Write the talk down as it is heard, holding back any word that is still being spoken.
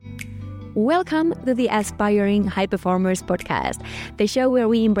Welcome to the Aspiring High Performers podcast, the show where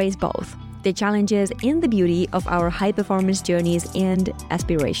we embrace both the challenges and the beauty of our high performance journeys and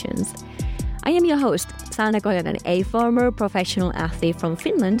aspirations. I am your host, Sanna Kojonen, a former professional athlete from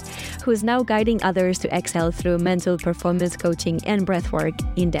Finland who is now guiding others to excel through mental performance coaching and breathwork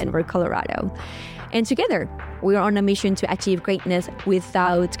in Denver, Colorado. And together, we are on a mission to achieve greatness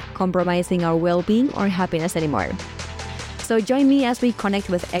without compromising our well-being or happiness anymore. So join me as we connect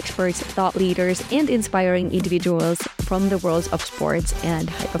with experts, thought leaders, and inspiring individuals from the worlds of sports and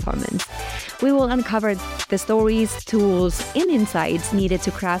high performance. We will uncover the stories, tools, and insights needed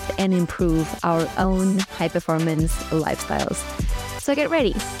to craft and improve our own high performance lifestyles. So get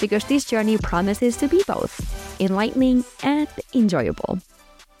ready, because this journey promises to be both enlightening and enjoyable.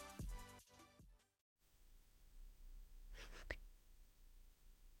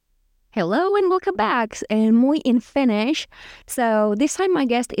 Hello and welcome back, and moi in Finnish. So this time my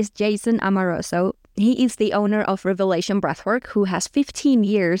guest is Jason Amoroso. He is the owner of Revelation Breathwork, who has 15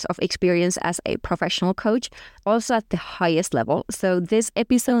 years of experience as a professional coach, also at the highest level. So this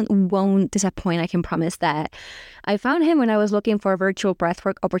episode won't disappoint, I can promise that. I found him when I was looking for virtual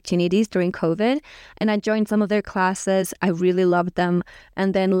breathwork opportunities during COVID, and I joined some of their classes. I really loved them.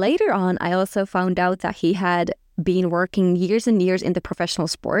 And then later on, I also found out that he had been working years and years in the professional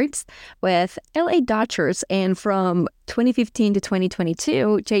sports with LA Dodgers, and from 2015 to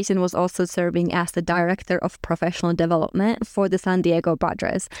 2022, Jason was also serving as the director of professional development for the San Diego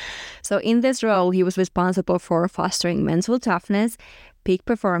Padres. So in this role, he was responsible for fostering mental toughness, peak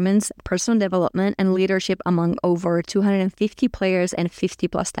performance, personal development, and leadership among over 250 players and 50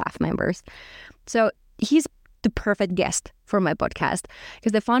 plus staff members. So he's the perfect guest for my podcast,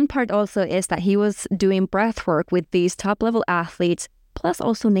 because the fun part also is that he was doing breath work with these top level athletes, plus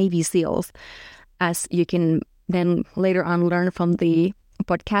also Navy SEALs, as you can then later on learn from the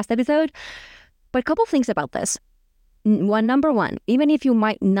podcast episode. But a couple things about this. Number one, even if you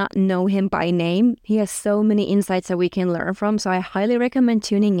might not know him by name, he has so many insights that we can learn from. So I highly recommend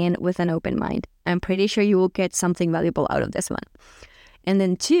tuning in with an open mind. I'm pretty sure you will get something valuable out of this one. And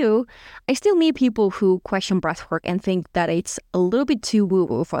then two, I still meet people who question breathwork and think that it's a little bit too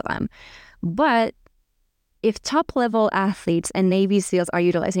woo-woo for them. But if top-level athletes and Navy SEALs are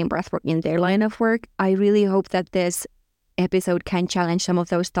utilizing breathwork in their line of work, I really hope that this episode can challenge some of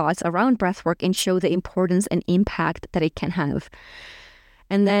those thoughts around breathwork and show the importance and impact that it can have.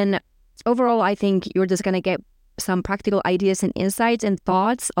 And then overall, I think you're just going to get some practical ideas and insights and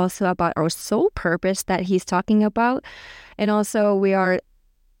thoughts also about our soul purpose that he's talking about. And also we are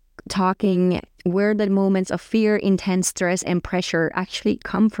talking where the moments of fear, intense stress, and pressure actually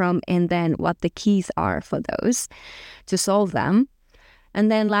come from, and then what the keys are for those to solve them.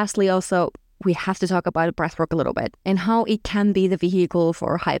 And then lastly, also, we have to talk about breathwork a little bit and how it can be the vehicle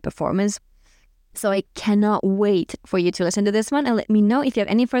for high performance. So I cannot wait for you to listen to this one and let me know if you have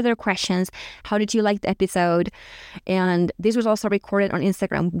any further questions. How did you like the episode? And this was also recorded on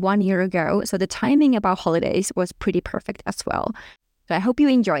Instagram 1 year ago. So the timing about holidays was pretty perfect as well. So I hope you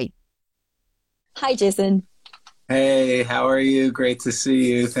enjoy. Hi, Jason. Hey, how are you? Great to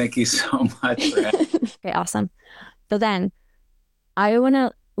see you. Thank you so much for having me. Okay, awesome. So then I want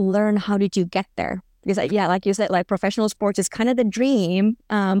to learn, how did you get there? Because yeah, like you said, like professional sports is kind of the dream,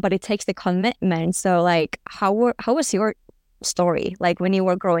 but it takes the commitment. So like, how was your story? Like when you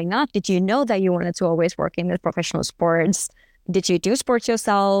were growing up, did you know that you wanted to always work in the professional sports? Did you do sports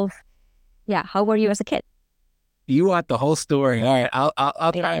yourself? Yeah, how were you as a kid? You want the whole story? All right,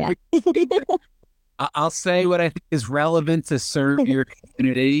 I'll try. Yeah. I'll say what I think is relevant to serve your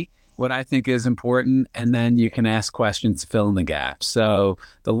community, what I think is important, and then you can ask questions to fill in the gaps. So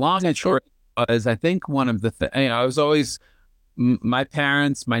the long and short is, I think one of the things, I was always, my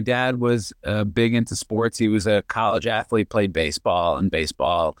dad was big into sports. He was a college athlete, played baseball, and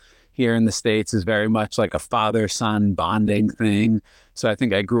baseball here in the States is very much like a father-son bonding thing. So I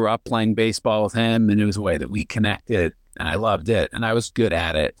think I grew up playing baseball with him, and it was a way that we connected, and I loved it, and I was good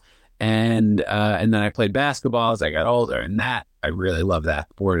at it. And then I played basketball as I got older, and that, I really love that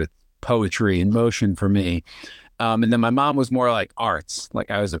sport. It's poetry in motion for me. And then my mom was more like arts. Like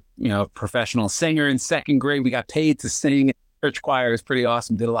I was a professional singer in second grade. We got paid to sing. Church choir. It was pretty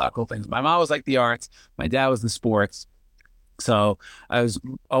awesome. Did a lot of cool things. My mom was like the arts. My dad was the sports. So I was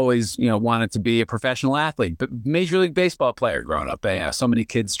always, wanted to be a professional athlete, but Major League Baseball player growing up. So many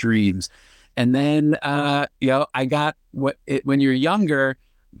kids' dreams. And then, I got when you're younger,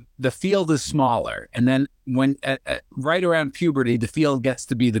 the field is smaller. And then when right around puberty, the field gets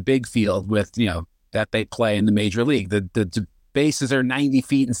to be the big field with, that they play in the major league. The bases are 90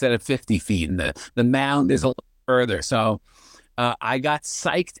 feet instead of 50 feet, and the mound is a little further. So I got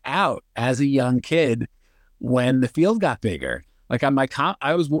psyched out as a young kid when the field got bigger. Like I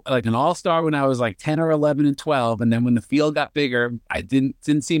was like an all-star when I was like 10 or 11 and 12. And then when the field got bigger, I didn't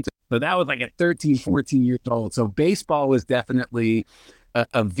seem to. So that was like at 13, 14 years old. So baseball was definitely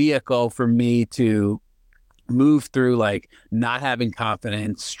a vehicle for me to move through like not having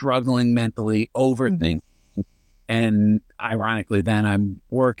confidence, struggling mentally, overthinking. And ironically, then I'm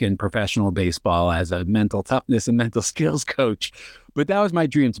working professional baseball as a mental toughness and mental skills coach. But that was my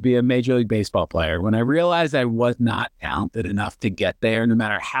dream, to be a Major League Baseball player. When I realized I was not talented enough to get there, no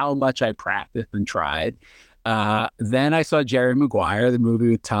matter how much I practiced and tried, then I saw Jerry Maguire, the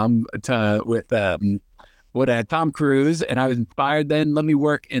movie with Tom Cruise, and I was inspired. Then let me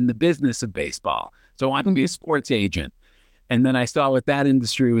work in the business of baseball. So I wanted to be a sports agent. And then I saw what that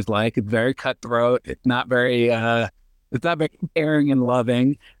industry was like. It's very cutthroat. It's not very caring and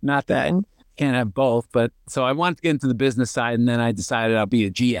loving. Not that you can't have both, but so I wanted to get into the business side, and then I decided I'll be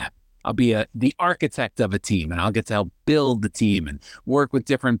a GM. I'll be the architect of a team, and I'll get to help build the team and work with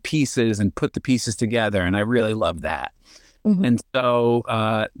different pieces and put the pieces together. And I really love that. And so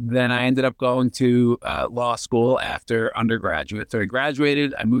then I ended up going to law school after undergraduate. So I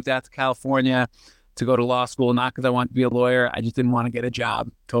graduated. I moved out to California to go to law school, not because I wanted to be a lawyer. I just didn't want to get a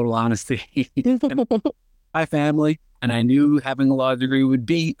job, total honesty. My family, and I knew having a law degree would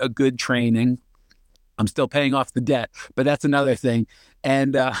be a good training. I'm still paying off the debt, but that's another thing.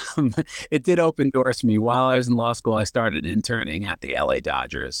 And it did open doors for me. While I was in law school, I started interning at the LA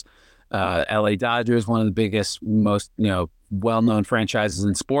Dodgers. LA Dodgers, one of the biggest, most well-known franchises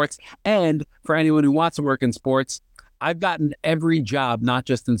in sports. And for anyone who wants to work in sports, I've gotten every job, not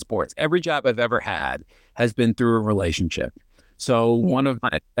just in sports. Every job I've ever had has been through a relationship. So one of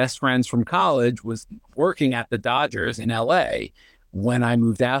my best friends from college was working at the Dodgers in LA when I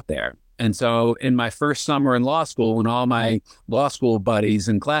moved out there. And so in my first summer in law school, when all my law school buddies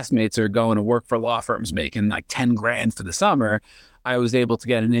and classmates are going to work for law firms making like 10 grand for the summer, I was able to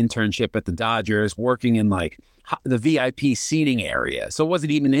get an internship at the Dodgers working in like the VIP seating area. So it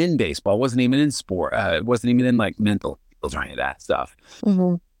wasn't even in baseball, wasn't even in sport, it wasn't even in like mental skills or any of that stuff.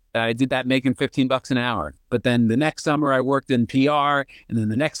 I did that making $15 an hour. But then the next summer I worked in PR, and then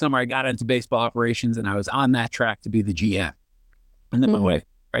the next summer I got into baseball operations, and I was on that track to be the GM. And then my wife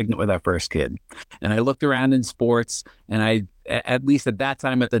was pregnant with our first kid. And I looked around in sports, and at least at that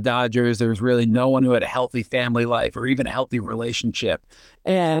time at the Dodgers, there was really no one who had a healthy family life or even a healthy relationship.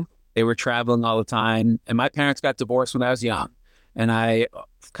 And they were traveling all the time. And my parents got divorced when I was young. And I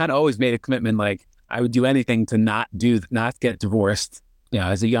kind of always made a commitment, like I would do anything to not get divorced.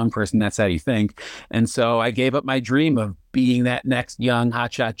 As a young person, that's how you think. And so I gave up my dream of being that next young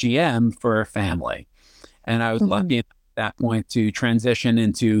hotshot GM for a family. And I was lucky at that point to transition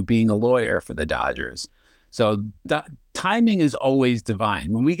into being a lawyer for the Dodgers. So the timing is always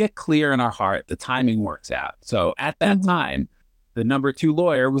divine. When we get clear in our heart, the timing works out. So at that time, the number 2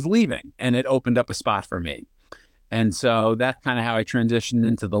 lawyer was leaving, and it opened up a spot for me. And so that's kind of how I transitioned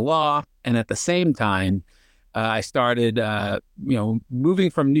into the law. And at the same time, I started,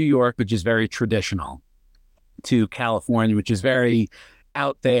 moving from New York, which is very traditional, to California, which is very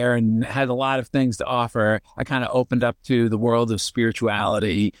out there and has a lot of things to offer. I kind of opened up to the world of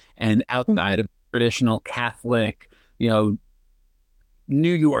spirituality and outside of traditional Catholic, New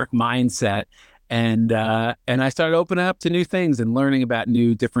York mindset. And I started opening up to new things and learning about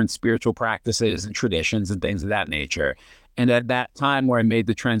new different spiritual practices and traditions and things of that nature. And at that time where I made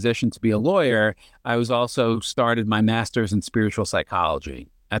the transition to be a lawyer, I was also started my master's in spiritual psychology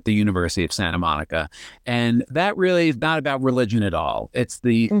at the University of Santa Monica. And that really is not about religion at all. It's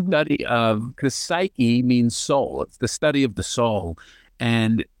the study of, because psyche means soul. It's the study of the soul.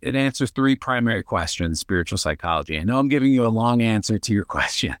 And it answers 3 primary questions, spiritual psychology. I know I'm giving you a long answer to your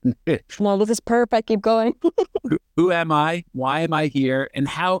question. No, this is perfect. Keep going. Who am I? Why am I here? And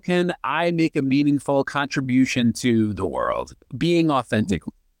how can I make a meaningful contribution to the world? Being authentic.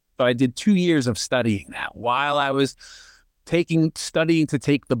 So I did 2 years of studying that while I was studying to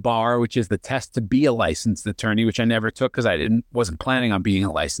take the bar, which is the test to be a licensed attorney, which I never took because wasn't planning on being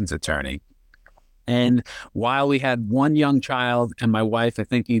a licensed attorney. And while we had one young child, and my wife, I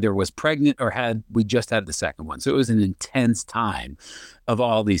think, either was pregnant or we just had the second one. So it was an intense time of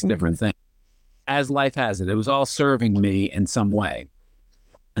all these different things. As life has it, it was all serving me in some way.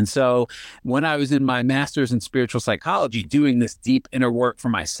 And so when I was in my master's in spiritual psychology, doing this deep inner work for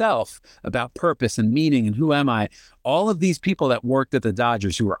myself about purpose and meaning and who am I, all of these people that worked at the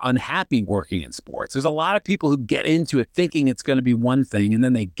Dodgers who were unhappy working in sports, there's a lot of people who get into it thinking it's going to be one thing, and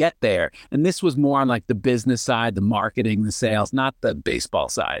then they get there. And this was more on like the business side, the marketing, the sales, not the baseball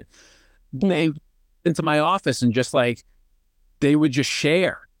side. They into my office and just like, they would just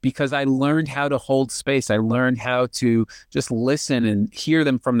share because I learned how to hold space. I learned how to just listen and hear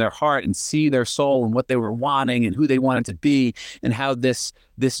them from their heart and see their soul and what they were wanting and who they wanted to be, and how this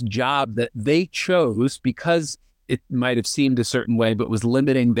job that they chose, because it might have seemed a certain way, but was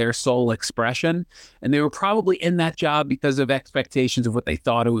limiting their soul expression. And they were probably in that job because of expectations of what they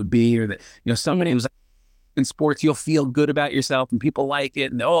thought it would be, or that, somebody was in sports, you'll feel good about yourself and people like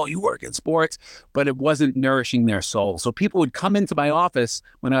it. And, oh, you work in sports, but it wasn't nourishing their soul. So people would come into my office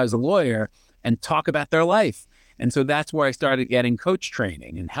when I was a lawyer and talk about their life. And so that's where I started getting coach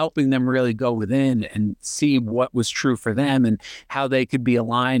training and helping them really go within and see what was true for them and how they could be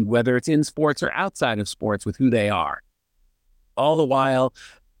aligned, whether it's in sports or outside of sports, with who they are. All the while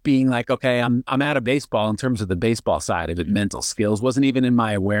being like, okay, I'm out of baseball in terms of the baseball side of it. Mental skills wasn't even in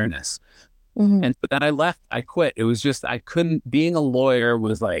my awareness. And but then I left, I quit. It was just, I couldn't, being a lawyer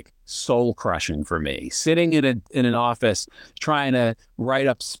was like soul crushing for me. Sitting in an office trying to write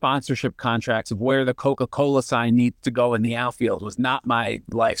up sponsorship contracts of where the Coca-Cola sign needs to go in the outfield was not my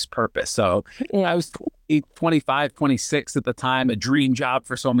life's purpose. So I was 25, 26 at the time, a dream job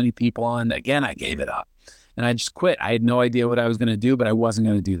for so many people. And again, I gave it up and I just quit. I had no idea what I was going to do, but I wasn't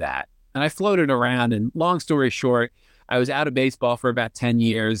going to do that. And I floated around, and long story short, I was out of baseball for about 10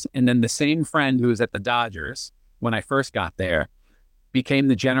 years. And then the same friend who was at the Dodgers when I first got there became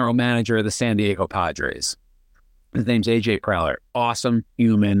the general manager of the San Diego Padres. His name's AJ Preller. Awesome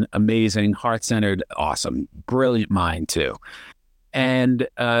human, amazing, heart-centered, awesome, brilliant mind too. And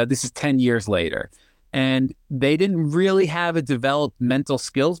this is 10 years later. And they didn't really have a developed mental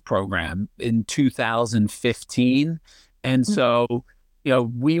skills program in 2015. And so,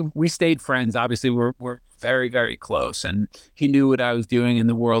 we stayed friends. Obviously, we're very, very close. And he knew what I was doing in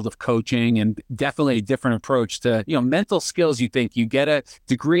the world of coaching, and definitely a different approach to, mental skills. You think you get a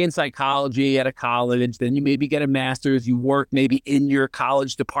degree in psychology at a college, then you maybe get a master's, you work maybe in your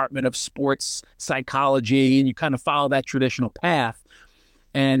college department of sports psychology, and you kind of follow that traditional path.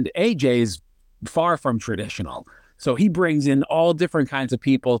 And AJ is far from traditional. So he brings in all different kinds of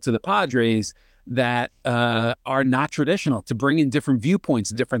people to the Padres that are not traditional, to bring in different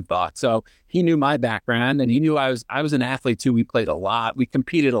viewpoints, different thoughts. So he knew my background, and he knew I was an athlete too. We played a lot. We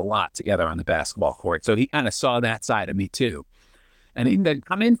competed a lot together on the basketball court. So he kind of saw that side of me too. And he said,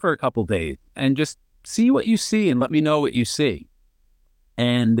 come in for a couple of days and just see what you see and let me know what you see.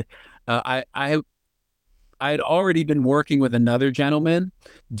 And I had already been working with another gentleman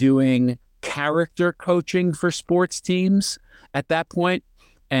doing character coaching for sports teams at that point.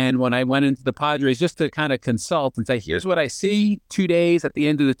 And when I went into the Padres just to kind of consult and say, here's what I see, 2 days, at the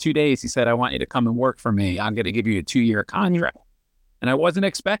end of the 2 days, he said, I want you to come and work for me. I'm going to give you a 2-year contract. And I wasn't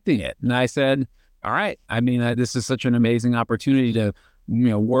expecting it. And I said, all right. I mean, this is such an amazing opportunity to,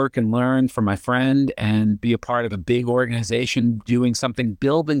 work and learn from my friend and be a part of a big organization, doing something,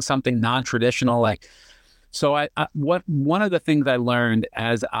 building something non-traditional. So one of the things I learned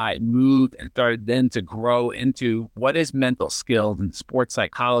as I moved and started then to grow into what is mental skills and sports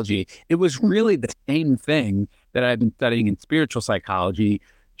psychology, it was really the same thing that I've been studying in spiritual psychology.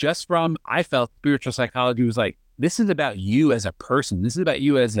 I felt spiritual psychology was like, this is about you as a person. This is about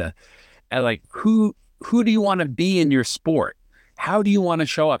you as who do you want to be in your sport? How do you want to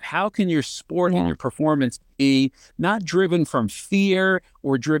show up? How can your sport and your performance be not driven from fear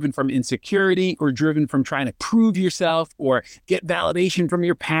or driven from insecurity or driven from trying to prove yourself or get validation from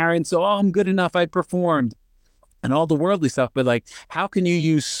your parents? Oh, I'm good enough, I performed, and all the worldly stuff. But how can you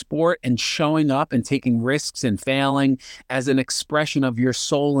use sport and showing up and taking risks and failing as an expression of your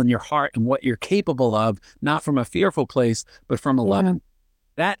soul and your heart and what you're capable of, not from a fearful place, but from a love?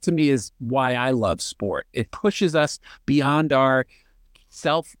 That to me is why I love sport. It pushes us beyond our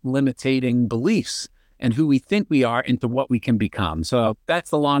self-limiting beliefs and who we think we are into what we can become. So that's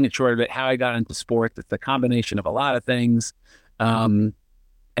the long and short of it, how I got into sport. It's a combination of a lot of things.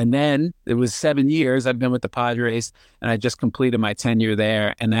 And then it was 7 years I've been with the Padres, and I just completed my tenure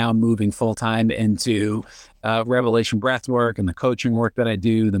there. And now I'm moving full-time into Revelation Breathwork and the coaching work that I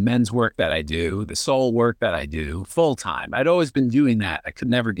do, the men's work that I do, the soul work that I do full-time. I'd always been doing that. I could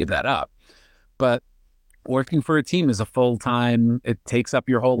never give that up. But working for a team is a full-time, it takes up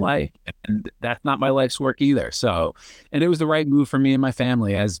your whole life. And that's not my life's work either. So, and it was the right move for me and my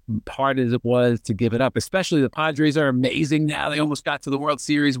family, as hard as it was to give it up. Especially the Padres are amazing now. They almost got to the World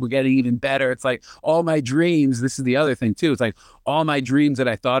Series. We're getting even better. It's like all my dreams. This is the other thing too. It's like all my dreams that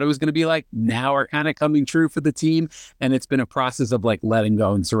I thought it was going to be like now are kind of coming true for the team. And it's been a process of letting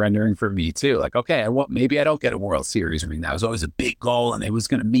go and surrendering for me too. Okay, maybe I don't get a World Series ring. That was always a big goal and it was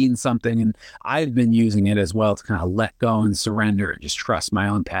going to mean something. And I've been using it as well to kind of let go and surrender and just trust my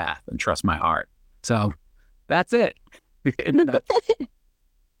own path and trust my heart. So that's it. In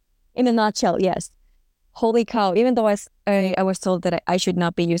a nutshell, yes. Holy cow. Even though I was told that I should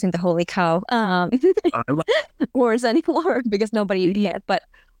not be using the holy cow words anymore because nobody did it, but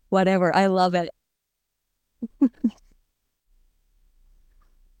whatever. I love it.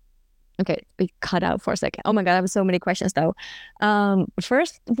 Okay, we cut out for a second. Oh my God, I have so many questions though.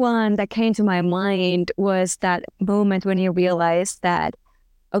 First one that came to my mind was that moment when you realized that,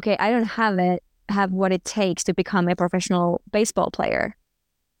 okay, I don't have what it takes to become a professional baseball player.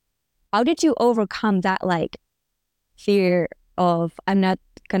 How did you overcome that like fear of I'm not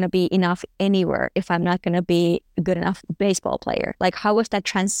gonna be enough anywhere if I'm not gonna be a good enough baseball player? Like how was that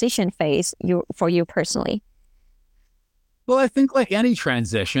transition phase for you personally? Well, I think like any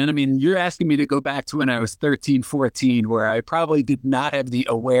transition, I mean, you're asking me to go back to when I was 13, 14, where I probably did not have the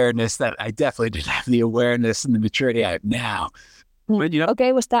awareness that I definitely didn't have the awareness and the maturity I have now. But, okay,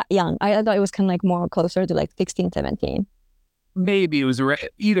 it was that young. I thought it was kind of like more closer to like 16, 17. Maybe it was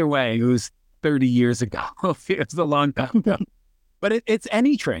either way, it was 30 years ago. It was a long time ago. But it's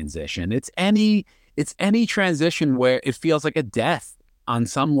any transition. It's any transition where it feels like a death on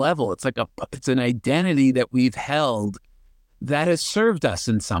some level. It's like it's an identity that we've held that has served us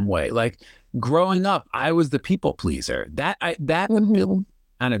in some way. Like growing up, I was the people pleaser. That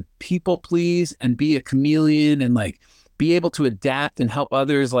kind of people please and be a chameleon and like be able to adapt and help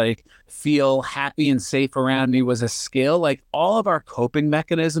others like feel happy and safe around me was a skill. Like all of our coping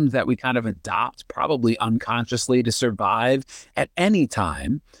mechanisms that we kind of adopt probably unconsciously to survive at any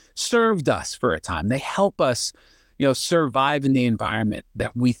time served us for a time. They help us, survive in the environment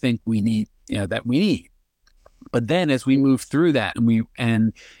that we think we need, that we need. But then as we move through that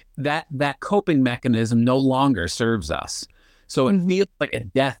and that coping mechanism no longer serves us. So it feels like a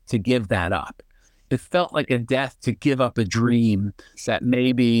death to give that up. It felt like a death to give up a dream that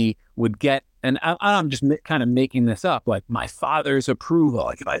maybe would get, and I'm just kind of making this up, like my father's approval.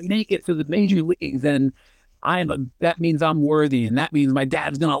 Like if I make it to the major leagues, then that means I'm worthy. And that means my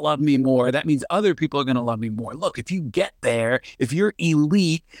dad's going to love me more. That means other people are going to love me more. Look, if you get there, if you're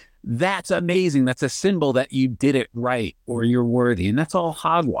elite, that's amazing. That's a symbol that you did it right or you're worthy. And that's all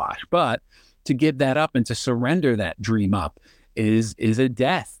hogwash. But to give that up and to surrender that dream up is a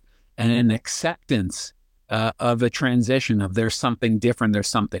death and an acceptance of a transition of there's something different, there's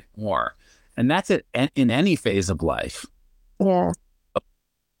something more. And that's it in any phase of life. Yeah.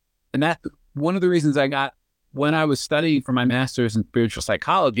 And that's one of the reasons I got when I was studying for my master's in spiritual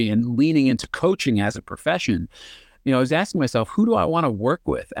psychology and leaning into coaching as a profession. I was asking myself, who do I want to work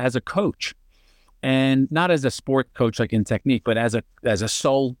with as a coach? And not as a sport coach, like in technique, but as a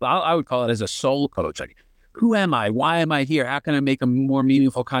soul, I would call it as a soul coach. Like, who am I? Why am I here? How can I make a more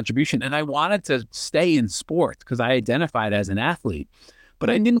meaningful contribution? And I wanted to stay in sports because I identified as an athlete, but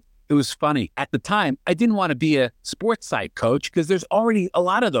I didn't. It was funny. At the time, I didn't want to be a sports psych coach because there's already a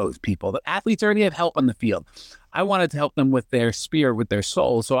lot of those people. The athletes already have help on the field. I wanted to help them with their spirit, with their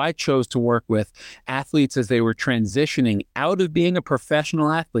soul. So I chose to work with athletes as they were transitioning out of being a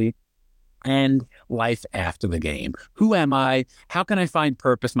professional athlete and life after the game. Who am I? How can I find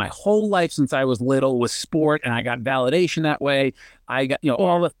purpose? My whole life since I was little was sport, and I got validation that way. I got,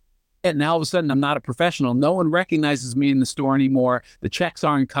 all the, and now all of a sudden I'm not a professional. No one recognizes me in the store anymore. The checks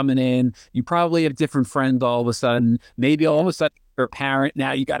aren't coming in. You probably have different friends all of a sudden. Maybe all of a sudden you're a parent.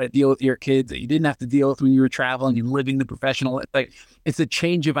 Now you got to deal with your kids that you didn't have to deal with when you were traveling. You're living the professional. Like it's a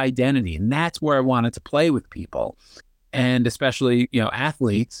change of identity. And that's where I wanted to play with people. And especially,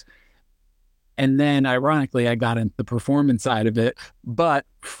 athletes. And then ironically, I got into the performance side of it, but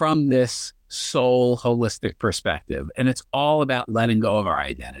from this soul holistic perspective. And it's all about letting go of our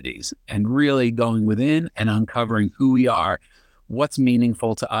identities and really going within and uncovering who we are, what's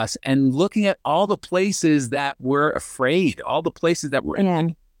meaningful to us, and looking at all the places that we're afraid, all the places that we're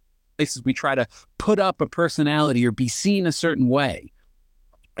in, places we try to put up a personality or be seen a certain way,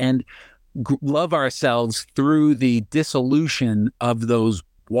 and love ourselves through the dissolution of those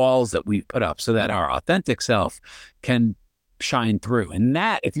walls that we put up so that our authentic self can shine through. And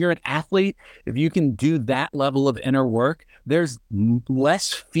that, if you're an athlete, if you can do that level of inner work, there's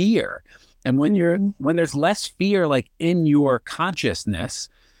less fear. And when there's less fear, like in your consciousness,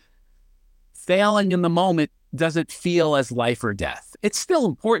 failing in the moment doesn't feel as life or death. It's still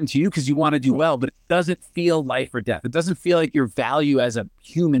important to you because you want to do well, but it doesn't feel life or death. It doesn't feel like your value as a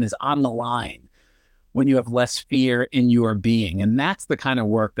human is on the line when you have less fear in your being. And that's the kind of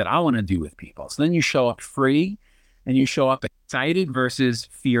work that I want to do with people. So then you show up free and you show up excited versus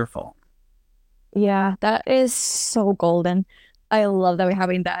fearful. Yeah, that is so golden. I love that we're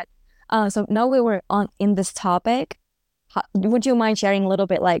having that. So now we were in this topic. Would you mind sharing a little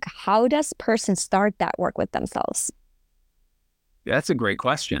bit, like, how does person start that work with themselves? That's a great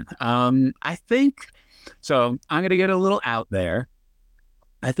question. I think so. I'm going to get a little out there.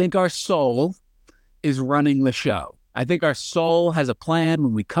 I think our soul is running the show. I think our soul has a plan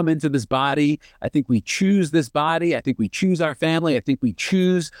when we come into this body. I think we choose this body. I think we choose our family. I think we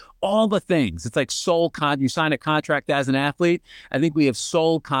choose all the things. It's like you sign a contract as an athlete. I think we have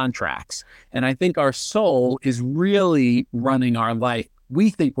soul contracts. And I think our soul is really running our life. We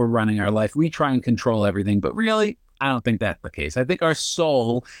think we're running our life. We try and control everything, but really, I don't think that's the case. I think our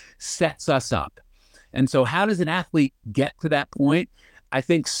soul sets us up. And so how does an athlete get to that point? I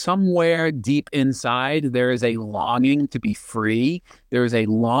think somewhere deep inside, there is a longing to be free. There is a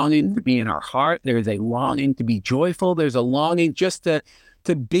longing to be in our heart. There is a longing to be joyful. There's a longing just to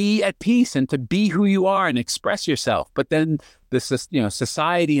be at peace and to be who you are and express yourself. But then this,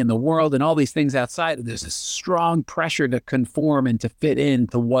 society and the world and all these things outside, there's a strong pressure to conform and to fit in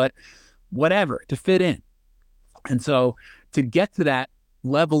to whatever, to fit in. And so to get to that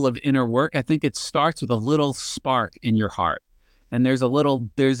level of inner work, I think it starts with a little spark in your heart. And there's a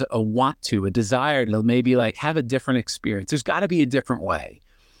want to, a desire to maybe like have a different experience. There's got to be a different way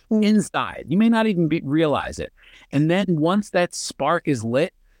inside. You may not even realize it. And then once that spark is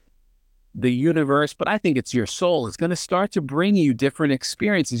lit, the universe, but I think it's your soul, is going to start to bring you different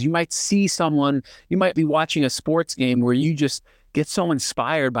experiences. You might see someone, you might be watching a sports game where you just get so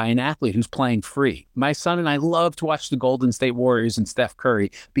inspired by an athlete who's playing free. My son and I love to watch the Golden State Warriors and Steph Curry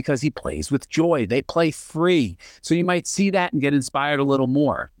because he plays with joy. They play free. So you might see that and get inspired a little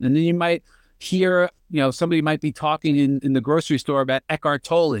more. And then you might hear, somebody might be talking in the grocery store about Eckhart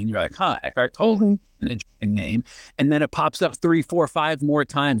Tolle, and you're like, Eckhart Tolle, an interesting name. And then it pops up 3, 4, 5 more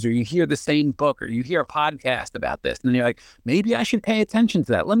times, or you hear the same book, or you hear a podcast about this. And then you're like, maybe I should pay attention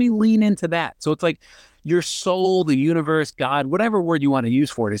to that. Let me lean into that. So it's like your soul, the universe, God, whatever word you want to use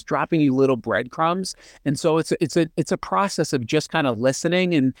for it, is dropping you little breadcrumbs. And so it's a process of just kind of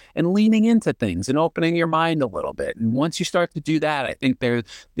listening and leaning into things and opening your mind a little bit. And once you start to do that, I think there's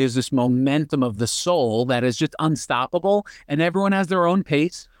this momentum of the soul that is just unstoppable. And everyone has their own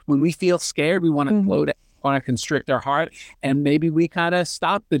pace. When we feel scared, we want to slow down, want to constrict our heart, and maybe we kind of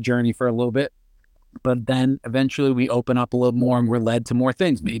stop the journey for a little bit. But then eventually we open up a little more and we're led to more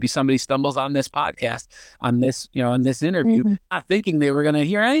things. Maybe somebody stumbles on this podcast, on this interview, not thinking they were going to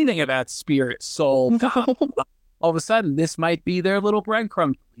hear anything about spirit, soul, God. All of a sudden, this might be their little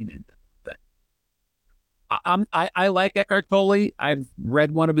breadcrumb. I like Eckhart Tolle. I've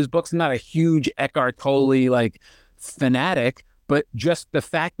read one of his books. I'm not a huge Eckhart Tolle fanatic, but just the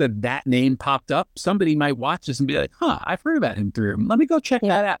fact that name popped up, somebody might watch this and be like, I've heard about him through. Let me go check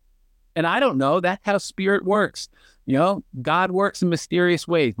that out. And I don't know, that's how spirit works. God works in mysterious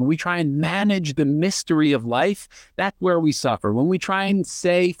ways. When we try and manage the mystery of life, that's where we suffer. When we try and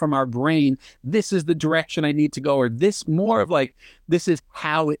say from our brain, this is the direction I need to go, or this more of this is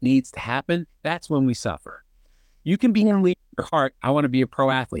how it needs to happen, that's when we suffer. You can be in your heart, I want to be a pro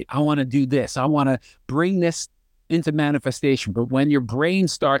athlete. I want to do this. I want to bring this into manifestation. But when your brain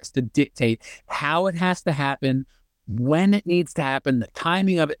starts to dictate how it has to happen, when it needs to happen, the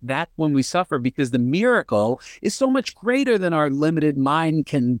timing of it, that's when we suffer, because the miracle is so much greater than our limited mind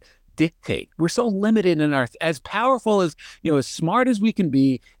can dictate. We're so limited in as powerful as, as smart as we can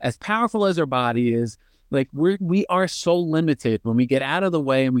be, as powerful as our body is, we are so limited. When we get out of the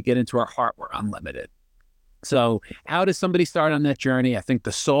way and we get into our heart, we're unlimited. So how does somebody start on that journey? I think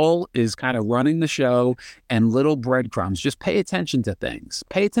the soul is kind of running the show, and little breadcrumbs. Just pay attention to things.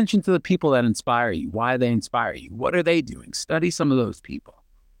 Pay attention to the people that inspire you, why they inspire you. What are they doing? Study some of those people.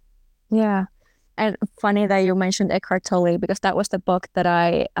 Yeah. And funny that you mentioned Eckhart Tolle, because that was the book that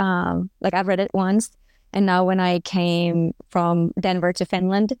I've read it once. And now when I came from Denver to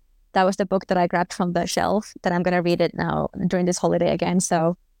Finland, that was the book that I grabbed from the shelf that I'm going to read it now during this holiday again.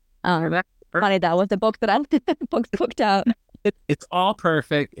 So, funny, that was the book that I booked out. It's all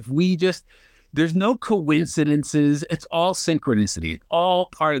perfect. If we there's no coincidences. It's all synchronicity. It's all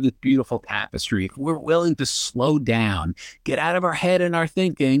part of this beautiful tapestry. If we're willing to slow down, get out of our head and our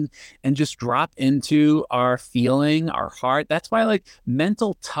thinking, and just drop into our feeling, our heart. That's why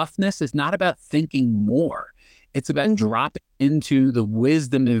mental toughness is not about thinking more. It's about dropping into the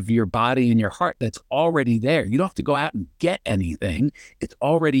wisdom of your body and your heart that's already there. You don't have to go out and get anything. It's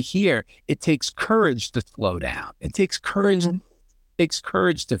already here. It takes courage to slow down. It takes courage. Takes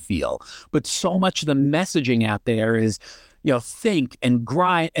courage to feel. But so much of the messaging out there is, think and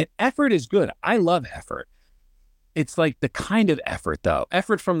grind. And effort is good. I love effort. It's the kind of effort, though.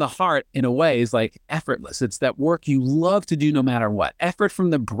 Effort from the heart, in a way, is effortless. It's that work you love to do no matter what. Effort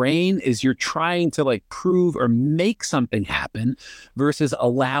from the brain is you're trying to prove or make something happen versus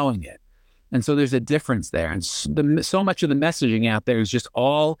allowing it. And so there's a difference there. And so much of the messaging out there is just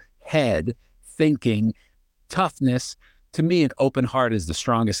all head thinking, toughness. To me, an open heart is the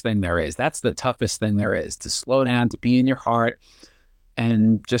strongest thing there is. That's the toughest thing there is, to slow down, to be in your heart,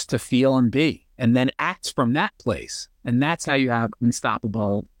 and just to feel and be, and then act from that place. And that's how you have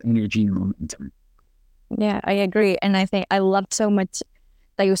unstoppable energy and momentum. Yeah, I agree. And I think I loved so much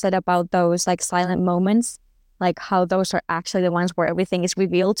that you said about those like silent moments, like how those are actually the ones where everything is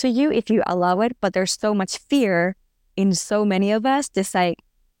revealed to you if you allow it. But there's so much fear in so many of us, just like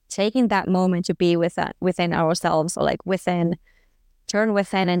taking that moment to be within ourselves, or like turn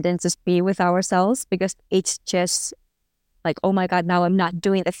within and then just be with ourselves, because it's just like, oh my God, now I'm not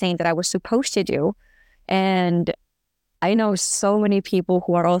doing the thing that I was supposed to do. And I know so many people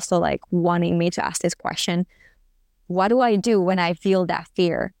who are also like wanting me to ask this question. What do I do when I feel that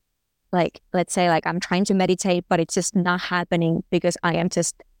fear? Like, let's say like I'm trying to meditate, but it's just not happening because I am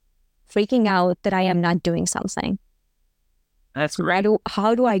just freaking out that I am not doing something. That's right.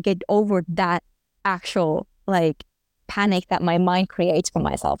 How do I get over that actual like panic that my mind creates for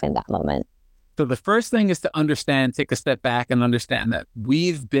myself in that moment? So the first thing is to understand, take a step back and understand that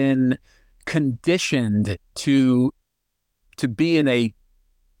we've been conditioned to be in a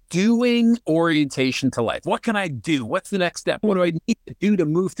doing orientation to life. What can I do? What's the next step? What do I need to do to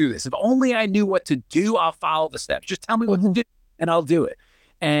move through this? If only I knew what to do, I'll follow the steps. Just tell me what to do and I'll do it.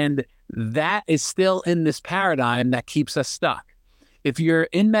 And that is still in this paradigm that keeps us stuck. If you're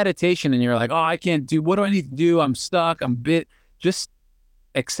in meditation and you're like, oh, I can't do, what do I need to do? I'm stuck. Just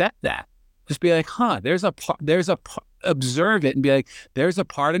accept that. Just be like, observe it and be like, there's a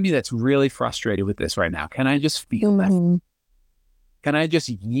part of me that's really frustrated with this right now. Can I just feel that? Can I just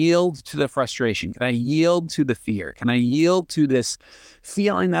yield to the frustration? Can I yield to the fear? Can I yield to this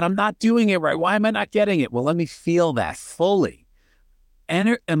feeling that I'm not doing it right? Why am I not getting it? Well, let me feel that fully.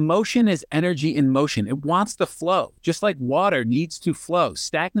 Emotion is energy in motion. It wants to flow, just like water needs to flow.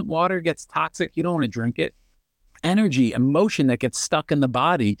 Stagnant water gets toxic. You don't want to drink it. Energy, emotion that gets stuck in the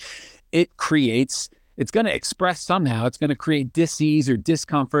body, it's going to express somehow. It's going to create dis-ease or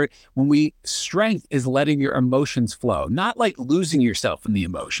discomfort. Strength is letting your emotions flow, not like losing yourself in the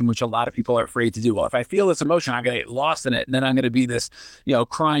emotion, which a lot of people are afraid to do. Well, if I feel this emotion, I'm going to get lost in it, and then I'm going to be this,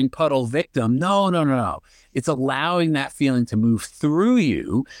 crying puddle victim. No. It's allowing that feeling to move through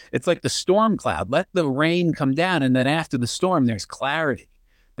you. It's like the storm cloud. Let the rain come down, and then after the storm, there's clarity.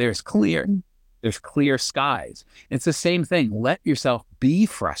 There's clear. There's clear skies. It's the same thing. Let yourself be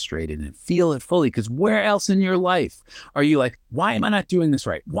frustrated and feel it fully, because where else in your life are you like, why am I not doing this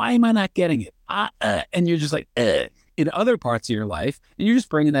right? Why am I not getting it? And you're just like, in other parts of your life, and you're just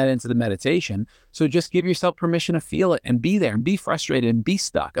bringing that into the meditation. So just give yourself permission to feel it and be there and be frustrated and be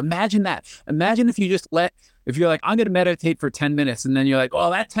stuck. Imagine that. Imagine if you're like, I'm going to meditate for 10 minutes, and then you're like,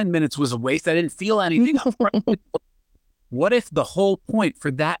 oh, that 10 minutes was a waste. I didn't feel anything. What if the whole point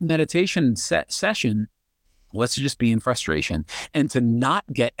for that meditation session was to just be in frustration and to not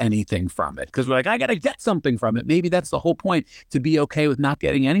get anything from it? Because we're like, I got to get something from it. Maybe that's the whole point, to be okay with not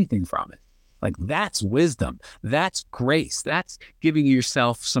getting anything from it. Like, that's wisdom. That's grace. That's giving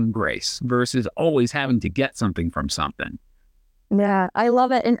yourself some grace versus always having to get something from something. Yeah, I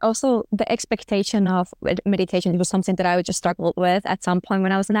love it. And also the expectation of meditation was something that I just struggled with at some point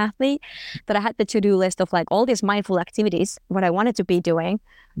when I was an athlete, that I had the to-do list of like all these mindful activities, what I wanted to be doing.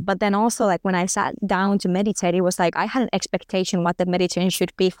 But then also like when I sat down to meditate, it was like I had an expectation what the meditation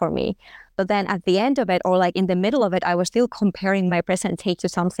should be for me. But then at the end of it, or like in the middle of it, I was still comparing my present state to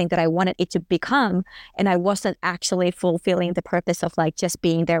something that I wanted it to become. And I wasn't actually fulfilling the purpose of like just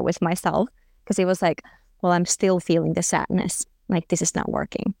being there with myself, because it was like, well, I'm still feeling the sadness. Like, this is not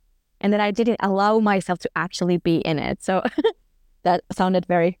working. And then I didn't allow myself to actually be in it. So that sounded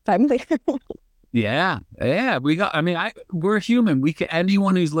very familiar. Yeah. We're human.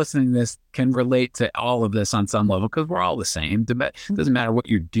 Anyone who's listening to this can relate to all of this on some level, because we're all the same. Doesn't matter what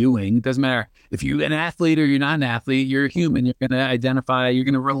you're doing. Doesn't matter if you're an athlete or you're not an athlete. You're human. You're going to identify, you're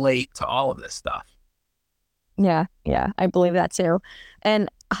going to relate to all of this stuff. Yeah, I believe that too. And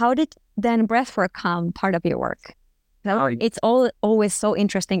how did then breathwork come part of your work? It's always so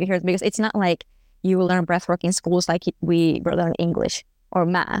interesting to hear, because it's not like you learn breathwork in schools like we learn English or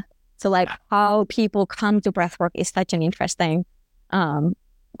math. So like how people come to breathwork is such an interesting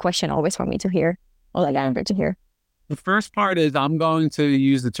question always for me to hear, or like I'm to hear. The first part is I'm going to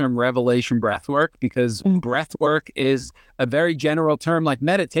use the term revelation breathwork, because breathwork is a very general term like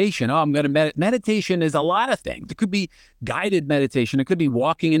meditation. Oh, I'm going to meditation is a lot of things. It could be guided meditation. It could be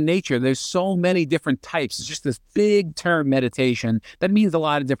walking in nature. There's so many different types. It's just this big term, meditation, that means a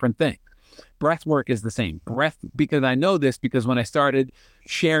lot of different things. Breath work is the same. Because I know this because when I started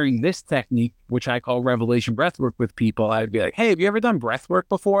sharing this technique, which I call revelation breath work with people, I'd be like, hey, have you ever done breath work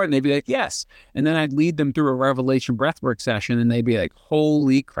before? And they'd be like, yes. And then I'd lead them through a revelation breath work session and they'd be like,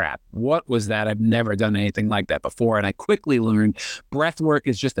 holy crap, what was that? I've never done anything like that before. And I quickly learned breath work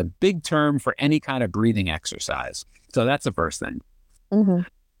is just a big term for any kind of breathing exercise. So that's the first thing. Mm-hmm.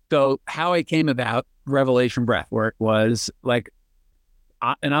 So how I came about revelation breath work was like,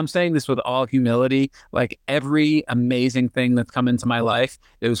 and I'm saying this with all humility, like every amazing thing that's come into my life,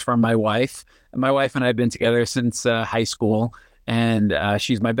 it was from my wife. And my wife and I have been together since high school. And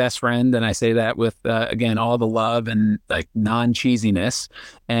she's my best friend. And I say that with, again, all the love and like non-cheesiness.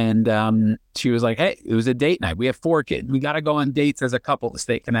 And she was like, hey, it was a date night. We have 4 kids. We got to go on dates as a couple to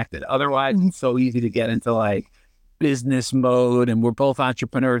stay connected. Otherwise, it's so easy to get into like business mode. And we're both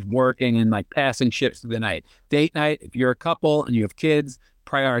entrepreneurs working and like passing ships through the night. Date night, if you're a couple and you have kids,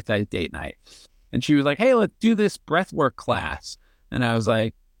 prioritize date night. And she was like, hey, let's do this breathwork class. And I was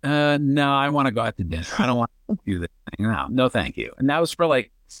like, no, I want to go out to dinner. I don't want to do this thing. No, thank you. And that was for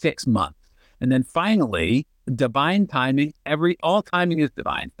like 6 months. And then finally, divine timing, all timing is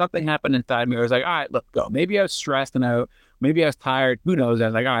divine. Something happened inside me. I was like, all right, let's go. Maybe I was stressed and maybe I was tired. Who knows? I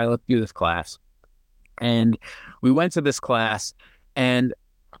was like, all right, let's do this class. And we went to this class and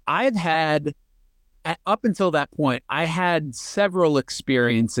up until that point, I had several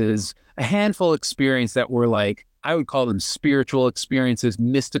experiences, a handful of experiences that were like, I would call them spiritual experiences,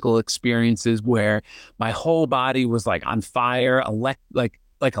 mystical experiences where my whole body was like on fire, like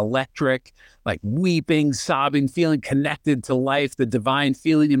electric, like weeping, sobbing, feeling connected to life, the divine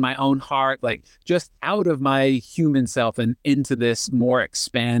feeling in my own heart, like just out of my human self and into this more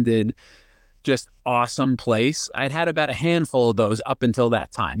expanded, just awesome place. I'd had about a handful of those up until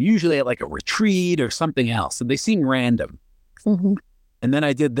that time, usually at like a retreat or something else. And they seem random. Mm-hmm. And then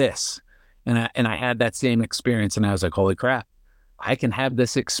I did this and I had that same experience. And I was like, holy crap, I can have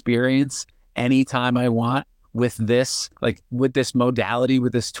this experience anytime I want with this modality,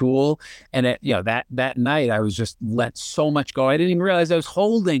 with this tool. And that night I was just let so much go. I didn't even realize I was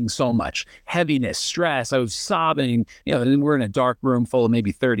holding so much heaviness, stress. I was sobbing, and we're in a dark room full of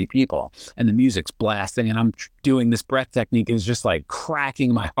maybe 30 people and the music's blasting and I'm doing this breath technique is just like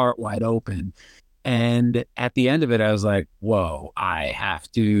cracking my heart wide open. And at the end of it, I was like, whoa, I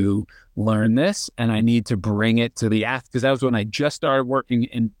have to learn this and I need to bring it to the athletes, because that was when I just started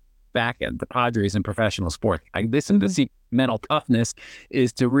working back at the Padres in professional sports. This is the secret mental toughness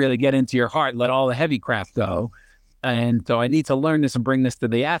is to really get into your heart, let all the heavy crap go. And so I need to learn this and bring this to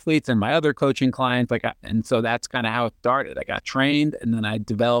the athletes and my other coaching clients. And so that's kind of how it started. I got trained and then I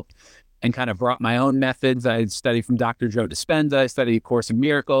developed and kind of brought my own methods. I studied from Dr. Joe Dispenza. I studied A Course in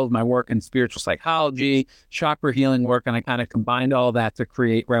Miracles, my work in spiritual psychology, chakra healing work, and I kind of combined all that to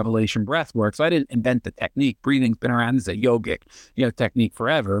create revelation breath work. So I didn't invent the technique. Breathing's been around as a yogic, technique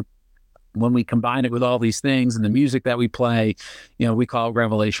forever. When we combine it with all these things and the music that we play, we call it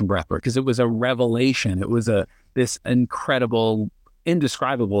revelation breathwork because it was a revelation. It was this incredible,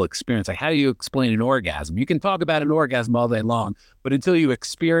 indescribable experience. Like, how do you explain an orgasm? You can talk about an orgasm all day long, but until you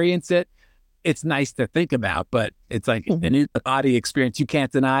experience it, it's nice to think about, but it's like an in-the-body experience you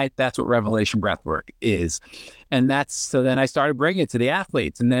can't deny. That's what revelation breathwork is. And so then I started bringing it to the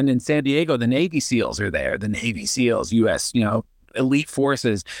athletes. And then in San Diego, the Navy SEALs are there. The Navy SEALs, U.S., elite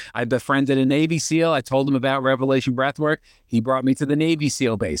forces. I befriended a Navy SEAL. I told him about revelation breathwork. He brought me to the Navy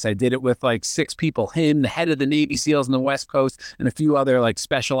SEAL base. I did it with like 6 people, him, the head of the Navy SEALs on the West Coast, and a few other like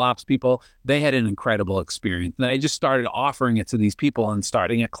special ops people. They had an incredible experience. And I just started offering it to these people and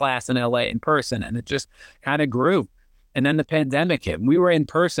starting a class in LA in person. And it just kind of grew. And then the pandemic hit. We were in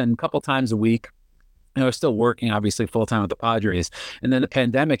person a couple times a week. I was still working, obviously, full-time with the Padres. And then the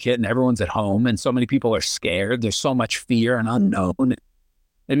pandemic hit and everyone's at home and so many people are scared. There's so much fear and unknown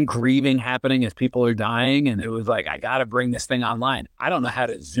and grieving happening as people are dying. And it was like, I got to bring this thing online. I don't know how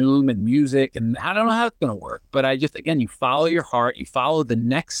to Zoom and music and I don't know how it's going to work. But you follow your heart. You follow the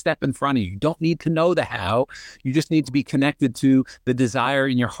next step in front of you. You don't need to know the how. You just need to be connected to the desire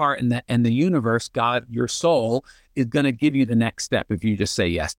in your heart and the universe. God, your soul is going to give you the next step if you just say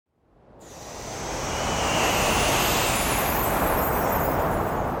yes.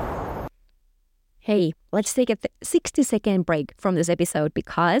 Hey, let's take a 60-second break from this episode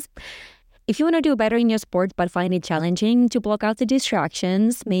because if you want to do better in your sport but find it challenging to block out the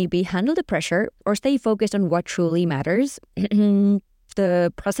distractions, maybe handle the pressure or stay focused on what truly matters,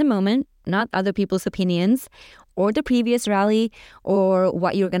 the present moment, not other people's opinions or the previous rally or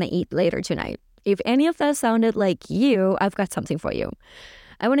what you're going to eat later tonight. If any of that sounded like you, I've got something for you.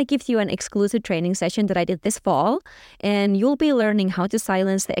 I want to give you an exclusive training session that I did this fall, and you'll be learning how to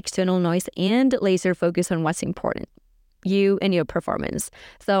silence the external noise and laser focus on what's important, you and your performance.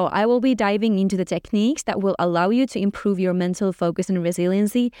 So I will be diving into the techniques that will allow you to improve your mental focus and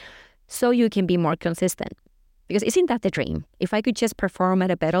resiliency so you can be more consistent. Because isn't that the dream? If I could just perform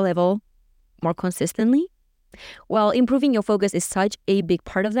at a better level more consistently? Well, improving your focus is such a big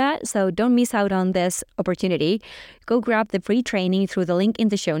part of that, so don't miss out on this opportunity. Go grab the free training through the link in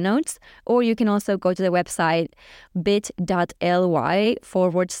the show notes, or you can also go to the website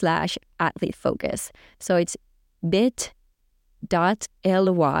bit.ly/athlete-focus. So it's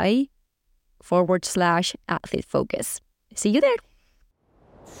bit.ly/athlete-focus. See you there.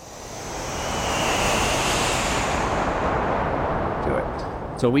 Do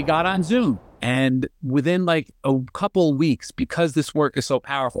it. So we got on Zoom. And within like a couple weeks, because this work is so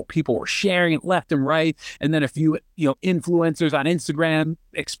powerful, people were sharing it left and right. And then a few, influencers on Instagram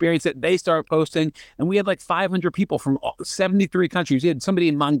experienced it. They started posting, and we had like 500 people from 73 countries. We had somebody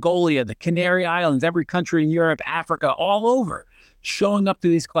in Mongolia, the Canary Islands, every country in Europe, Africa, all over, showing up to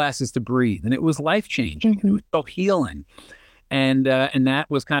these classes to breathe. And it was life-changing. It was so healing. And that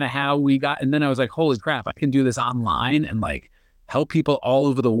was kind of how we got. And then I was like, holy crap, I can do this online and like help people all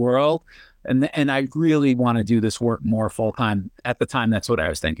over the world. And I really want to do this work more full-time. At the time, that's what I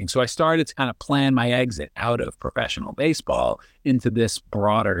was thinking. So I started to kind of plan my exit out of professional baseball into this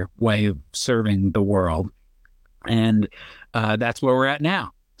broader way of serving the world. And that's where we're at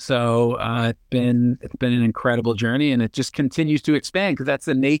now. So it's been an incredible journey, and it just continues to expand, because that's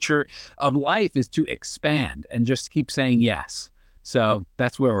the nature of life, is to expand and just keep saying yes. So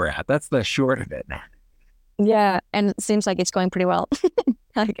that's where we're at. That's the short of it. Yeah, and it seems like it's going pretty well.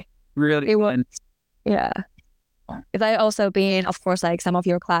 Really? Yeah. Because I also been, of course, like some of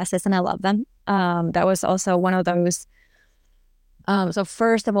your classes, and I love them. That was also one of those. So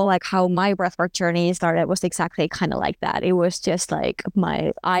first of all, like how my breathwork journey started was exactly kind of like that. It was just like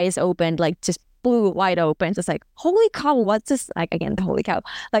my eyes opened, like just blew wide open. Just like, holy cow, what's this? Like, again, the holy cow.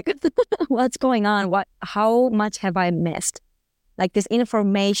 Like, what's going on? How much have I missed? Like this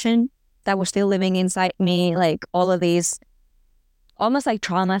information that was still living inside me, like all of these almost like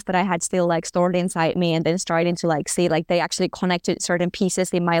traumas that I had still like stored inside me, and then starting to like see like they actually connected certain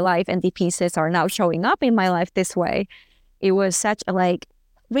pieces in my life, and the pieces are now showing up in my life this way. It was such a like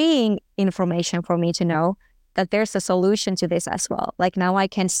freeing information for me to know that there's a solution to this as well. Like now I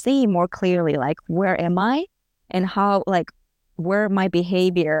can see more clearly like where am I and how, like where my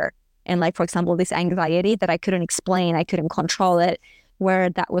behavior and like, for example, this anxiety that I couldn't explain, I couldn't control it,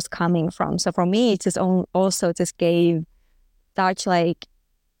 where that was coming from. So for me, it just also just gave such like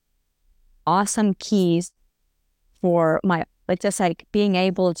awesome keys for my, like just like being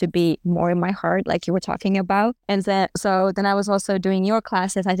able to be more in my heart, like you were talking about. And then I was also doing your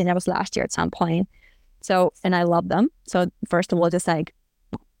classes. I think that was last year at some point. So, and I love them. So first of all, just like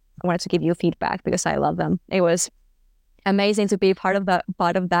I wanted to give you feedback because I love them. It was amazing to be part of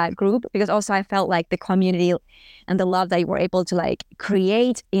that group, because also I felt like the community and the love that you were able to like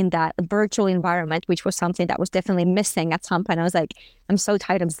create in that virtual environment, which was something that was definitely missing at some point. I was like, I'm so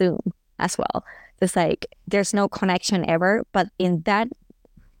tired of Zoom as well. It's like there's no connection ever, but in that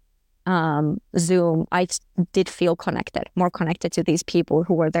Zoom, I did feel more connected to these people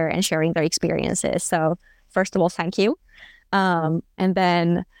who were there and sharing their experiences. So first of all, thank you. And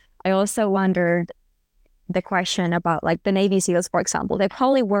then I also wondered the question about like the Navy SEALs, for example. They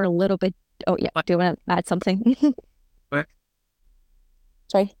probably were a little bit, do you want to add something?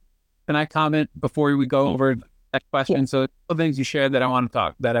 Sorry. Can I comment before we go over that question? Yeah. So a couple things you shared that I want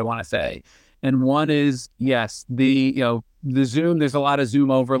to say. And one is, yes, the Zoom, there's a lot of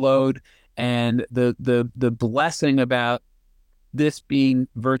Zoom overload, and the blessing about this being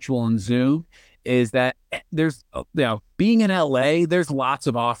virtual and Zoom is that there's, being in LA, there's lots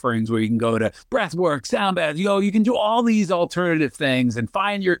of offerings where you can go to breathwork, sound baths, you can do all these alternative things and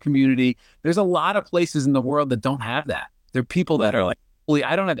find your community. There's a lot of places in the world that don't have that. There are people that are like,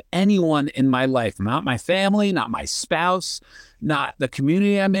 I don't have anyone in my life, not my family, not my spouse, not the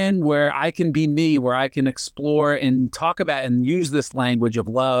community I'm in, where I can be me, where I can explore and talk about and use this language of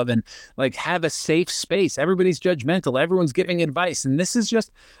love and like have a safe space. Everybody's judgmental. Everyone's giving advice. And this is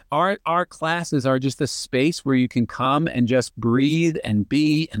just our classes are just a space where you can come and just breathe and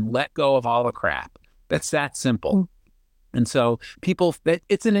be and let go of all the crap. That's that simple. And so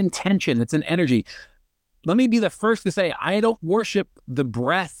it's an intention, it's an energy. let me be the first to say, I don't worship the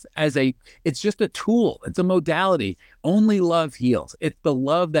breath it's just a tool. It's a modality. Only love heals. It's the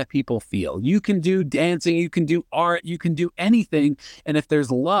love that people feel. You can do dancing, you can do art, you can do anything. And if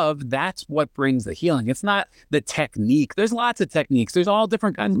there's love, that's what brings the healing. It's not the technique. There's lots of techniques. There's all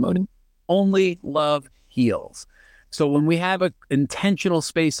different kinds of motives. Only love heals. So when we have an intentional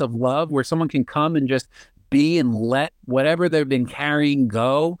space of love where someone can come and just be and let whatever they've been carrying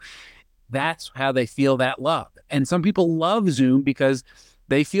go, that's how they feel that love. And some people love Zoom because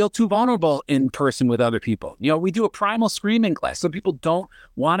they feel too vulnerable in person with other people. We do a primal screaming class. So people don't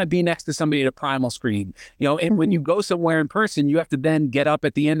want to be next to somebody at a primal scream. And when you go somewhere in person, you have to then get up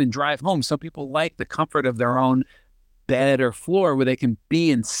at the end and drive home. Some people like the comfort of their own bed or floor where they can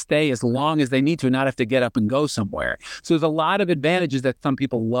be and stay as long as they need to, not have to get up and go somewhere. So there's a lot of advantages that some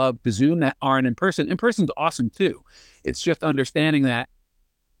people love to Zoom that aren't in person. In person's awesome too. It's just understanding that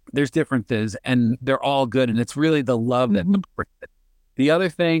there's differences and they're all good. And it's really the love that the other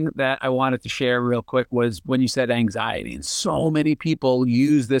thing that I wanted to share real quick was when you said anxiety. And so many people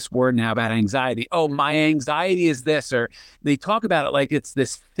use this word now about anxiety. Oh, my anxiety is this, or they talk about it like it's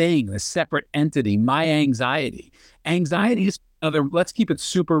this thing, this separate entity, my anxiety. Anxiety is let's keep it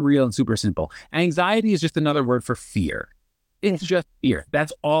super real and super simple. Anxiety is just another word for fear. It's just fear.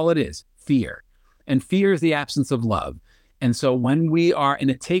 That's all it is, fear. And fear is the absence of love. And so when we are,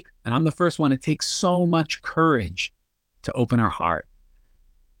 and I'm the first one, it takes so much courage to open our heart.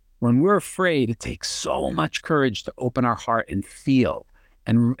 When we're afraid, it takes so much courage to open our heart and feel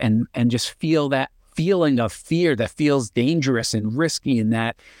and just feel that feeling of fear that feels dangerous and risky and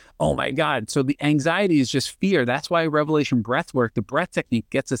that, oh my God. So the anxiety is just fear. That's why Revelation breathwork, the breath technique,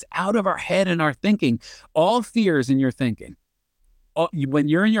 gets us out of our head and our thinking. All fear is in your thinking. When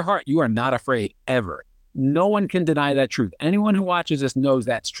you're in your heart, you are not afraid ever. No one can deny that truth. Anyone who watches this knows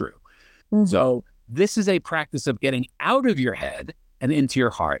that's true. Mm-hmm. So this is a practice of getting out of your head and into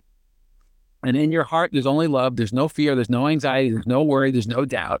your heart. And in your heart, there's only love. There's no fear. There's no anxiety. There's no worry. There's no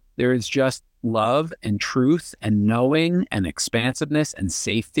doubt. There is just love and truth and knowing and expansiveness and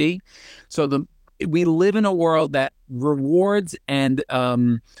safety. So we live in a world that rewards and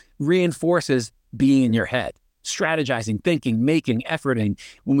reinforces being in your head, strategizing, thinking, making, efforting.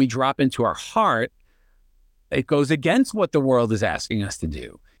 When we drop into our heart, it goes against what the world is asking us to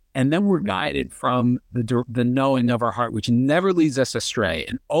do. And then we're guided from the knowing of our heart, which never leads us astray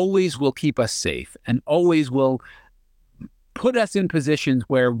and always will keep us safe and always will put us in positions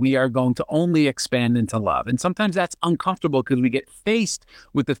where we are going to only expand into love. And sometimes that's uncomfortable because we get faced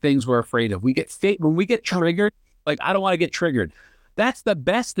with the things we're afraid of. When we get triggered, like, I don't want to get triggered. That's the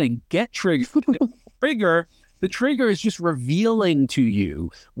best thing. Get triggered. The trigger is just revealing to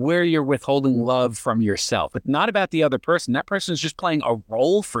you where you're withholding love from yourself. It's not about the other person. That person is just playing a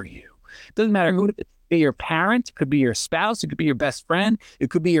role for you. It doesn't matter who it is. It could be your parent, it could be your spouse, it could be your best friend,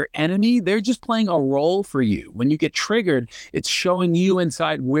 it could be your enemy. They're just playing a role for you. When you get triggered, it's showing you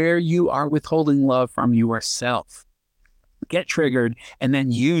inside where you are withholding love from yourself. Get triggered and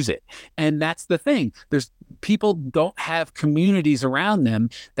then use it. And that's the thing. People don't have communities around them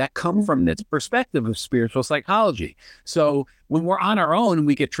that come from this perspective of spiritual psychology. So when we're on our own and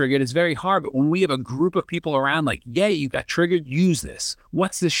we get triggered, it's very hard. But when we have a group of people around, like, yay, you got triggered, use this.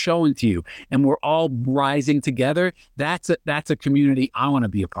 What's this showing to you? And we're all rising together. That's a community I want to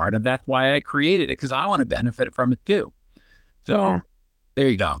be a part of. That's why I created it, because I want to benefit from it too. So There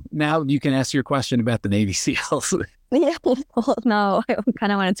you go. Now you can ask your question about the Navy SEALs. Yeah, well, no, I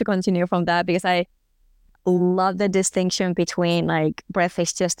kind of wanted to continue from that because I love the distinction between like breath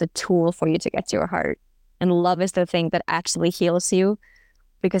is just a tool for you to get to your heart, and love is the thing that actually heals you,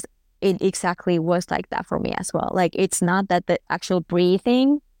 because it exactly was like that for me as well. Like, it's not that the actual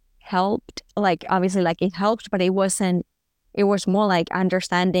breathing helped, like obviously like it helped, but it was more like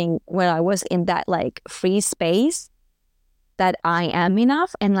understanding when I was in that like free space that I am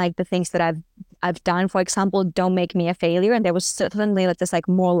enough, and like the things that I've done, for example, don't make me a failure. And there was certainly like this like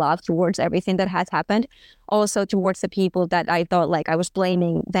more love towards everything that has happened. Also towards the people that I thought like I was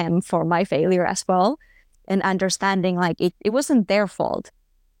blaming them for my failure as well. And understanding like it wasn't their fault.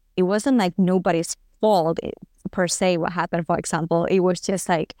 It wasn't like nobody's fault per se what happened, for example. It was just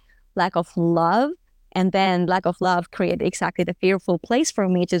like lack of love. And then lack of love created exactly the fearful place for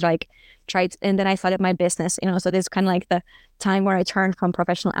me to like and then I started my business, so this is kind of like the time where I turned from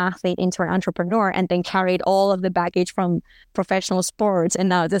professional athlete into an entrepreneur, and then carried all of the baggage from professional sports, and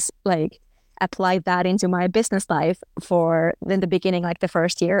now just like applied that into my business life for in the beginning, like the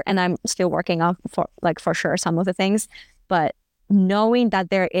first year. And I'm still working on for sure some of the things, but knowing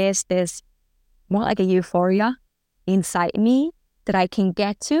that there is this more like a euphoria inside me that I can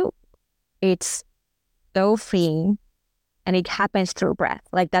get to, it's so freeing. And it happens through breath.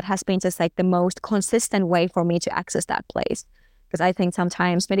 Like that has been just like the most consistent way for me to access that place. Because I think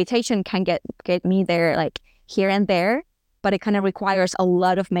sometimes meditation can get me there like here and there, but it kind of requires a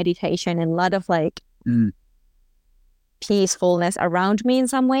lot of meditation and a lot of like peacefulness around me in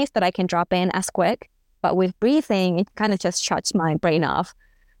some ways that I can drop in as quick. But with breathing, it kind of just shuts my brain off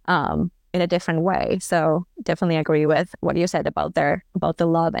in a different way. So definitely agree with what you said about the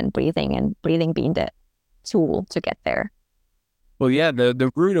love and breathing being the tool to get there. Well, yeah,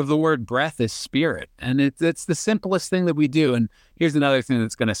 the root of the word breath is spirit, and it's the simplest thing that we do. And here's another thing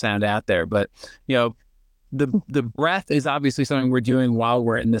that's going to sound out there, but the breath is obviously something we're doing while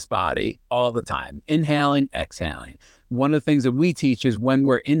we're in this body all the time, inhaling, exhaling. One of the things that we teach is when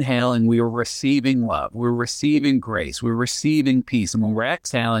we're inhaling, we are receiving love, we're receiving grace, we're receiving peace, and when we're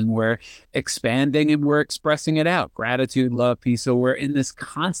exhaling, we're expanding and we're expressing it out, gratitude, love, peace. So we're in this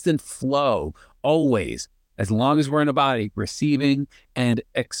constant flow always. As long as we're in a body, receiving and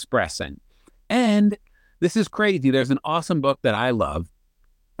expressing. And this is crazy. There's an awesome book that I love.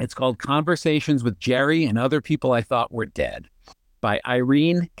 It's called Conversations with Jerry and Other People I Thought Were Dead by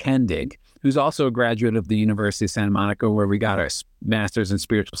Irene Kendig, who's also a graduate of the University of Santa Monica, where we got our master's in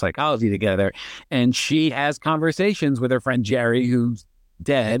spiritual psychology together. And she has conversations with her friend Jerry, who's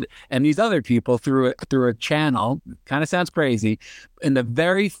dead, and these other people through a channel. Kind of sounds crazy. In the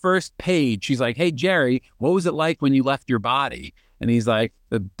very first page, she's like, "Hey Jerry, what was it like when you left your body?" And he's like,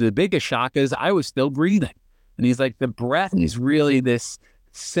 the biggest shock is I was still breathing. And he's like, the breath is really this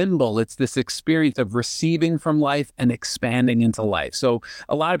symbol. It's this experience of receiving from life and expanding into life. So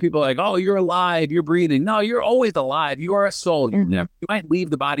a lot of people are like, "Oh, you're alive, you're breathing." No, you're always alive. You are a soul. You might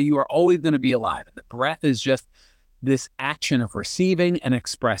leave the body, you are always going to be alive. And the breath is just this action of receiving and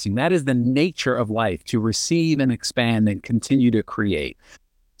expressing. That is the nature of life, to receive and expand and continue to create.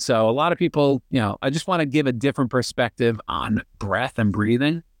 So a lot of people, I just want to give a different perspective on breath and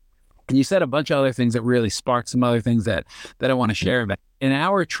breathing. And you said a bunch of other things that really sparked some other things that I want to share about. In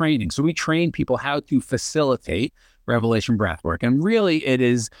our training, so we train people how to facilitate Revelation breathwork. And really it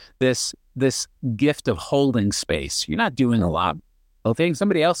is this gift of holding space. You're not doing a lot thing.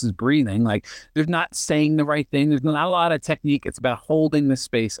 Somebody else is breathing, like they're not saying the right thing. There's not a lot of technique. It's about holding the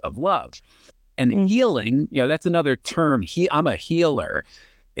space of love. And healing, that's another term. I'm a healer.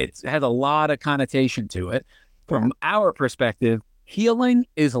 It has a lot of connotation to it. From our perspective, healing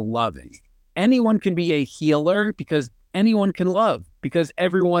is loving. Anyone can be a healer because anyone can love, because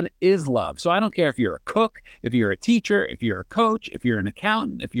everyone is love. So I don't care if you're a cook, if you're a teacher, if you're a coach, if you're an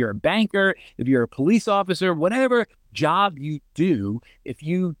accountant, if you're a banker, if you're a police officer, whatever job you do, if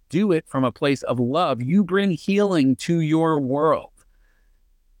you do it from a place of love, you bring healing to your world,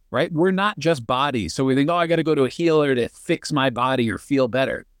 right? We're not just bodies. So we think, I got to go to a healer to fix my body or feel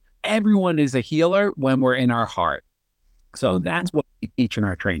better. Everyone is a healer when we're in our heart. So that's what we teach in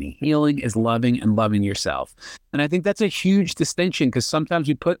our training. Healing is loving and loving yourself. And I think that's a huge distinction, because sometimes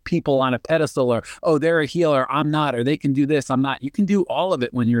we put people on a pedestal, or, they're a healer, I'm not, or they can do this, I'm not. You can do all of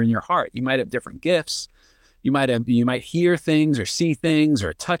it when you're in your heart. You might have different gifts. You might hear things or see things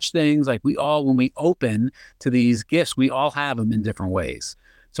or touch things. Like when we open to these gifts, we all have them in different ways.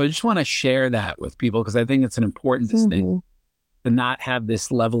 So I just want to share that with people, because I think it's an important distinction to not have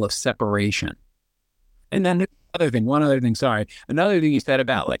this level of separation. And then another thing you said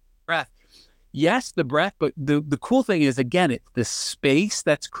about like breath. Yes, the breath, but the cool thing is, again, it's the space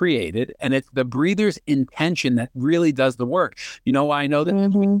that's created, and it's the breather's intention that really does the work. I know that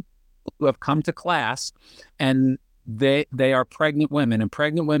people who have come to class, and they are pregnant women, and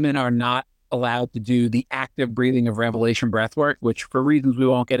pregnant women are not allowed to do the active breathing of Revelation breathwork, which for reasons we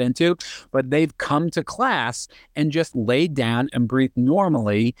won't get into, but they've come to class and just laid down and breathed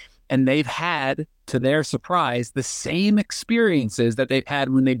normally. And they've had, to their surprise, the same experiences that they've had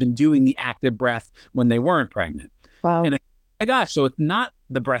when they've been doing the active breath when they weren't pregnant. Wow. And my gosh, so it's not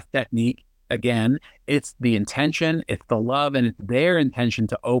the breath technique. Again, it's the intention, it's the love, and it's their intention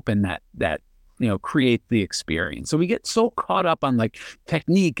to open that create the experience. So we get so caught up on like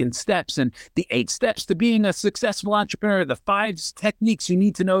technique and steps, and the 8 steps to being a successful entrepreneur, the 5 techniques you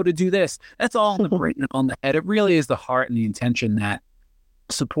need to know to do this. That's all in the brain and on the head. It really is the heart and the intention that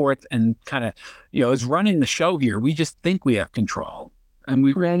supports and kind of, is running the show here. We just think we have control, and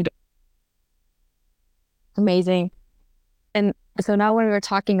we really don't. Amazing. And so now when we were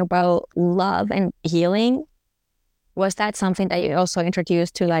talking about love and healing, was that something that you also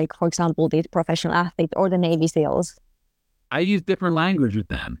introduced to, like, for example, these professional athletes or the Navy SEALs? I use different language with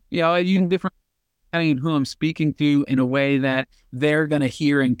them. I use different, depending on who I'm speaking to, in a way that they're going to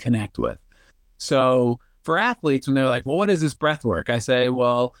hear and connect with. So for athletes, when they're like, well, what is this breath work? I say,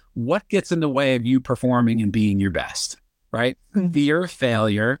 well, what gets in the way of you performing and being your best, right? Fear of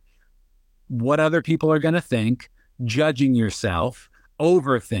failure, what other people are going to think, judging yourself,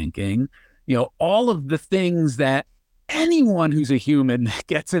 overthinking, all of the things that anyone who's a human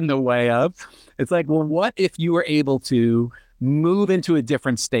gets in the way of. It's like, well, what if you were able to move into a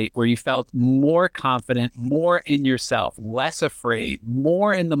different state where you felt more confident, more in yourself, less afraid,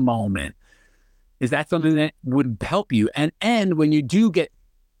 more in the moment? Is that something that would help you? And when you do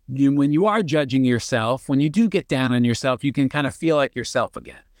when you are judging yourself, when you do get down on yourself, you can kind of feel like yourself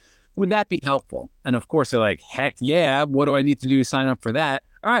again. Would that be helpful? And of course, they're like, heck yeah, what do I need to do to sign up for that?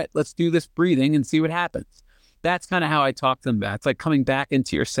 All right, let's do this breathing and see what happens. That's kind of how I talk to them about. It's like coming back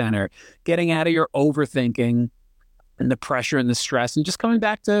into your center, getting out of your overthinking and the pressure and the stress, and just coming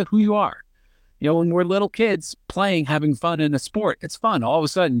back to who you are. When we're little kids playing, having fun in a sport, it's fun. All of a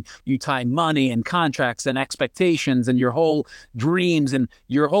sudden, you tie money and contracts and expectations and your whole dreams and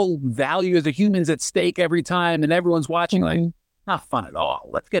your whole value as a human's at stake every time, and everyone's watching like, not fun at all.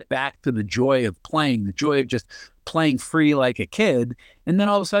 Let's get back to the joy of playing, the joy of just playing free like a kid. And then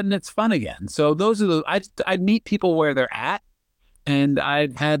all of a sudden it's fun again. So those are I'd meet people where they're at. And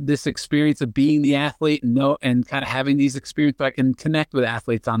I've had this experience of being the athlete and kind of having these experiences, but I can connect with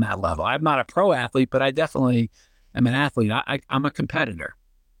athletes on that level. I'm not a pro athlete, but I definitely am an athlete. I'm a competitor.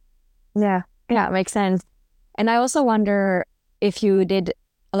 Yeah, it makes sense. And I also wonder if you did,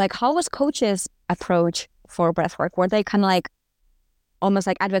 like, how was coaches' approach for breathwork? Were they kind of like almost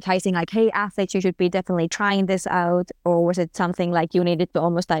like advertising, like, hey, athletes, you should be definitely trying this out? Or was it something like you needed to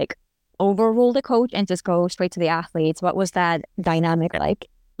almost like overrule the coach and just go straight to the athletes? What was that dynamic like?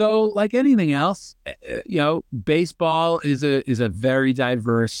 So like anything else, baseball is a very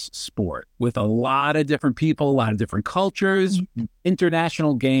diverse sport with a lot of different people, a lot of different cultures,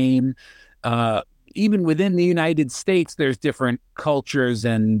 international game. Even within the United States, there's different cultures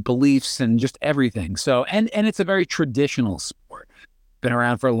and beliefs and just everything. So, and it's a very traditional sport, been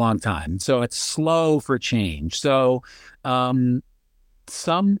around for a long time. So it's slow for change. So,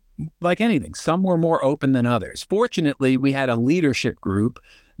 some, like anything, some were more open than others. Fortunately, we had a leadership group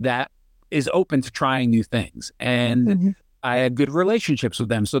that is open to trying new things. And I had good relationships with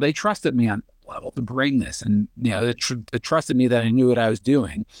them. So they trusted me on that level to bring this. And, they trusted me that I knew what I was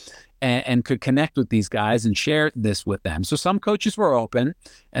doing and could connect with these guys and share this with them. So some coaches were open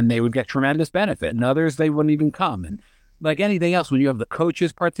and they would get tremendous benefit, and others, they wouldn't even come. And like anything else, when you have the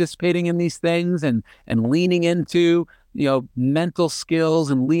coaches participating in these things and leaning into, mental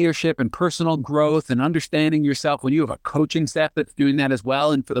skills and leadership and personal growth and understanding yourself, when you have a coaching staff that's doing that as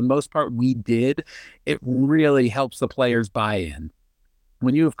well, and for the most part we did, it really helps the players buy in.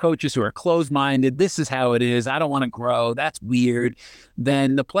 When you have coaches who are closed-minded, this is how it is, I don't want to grow, that's weird,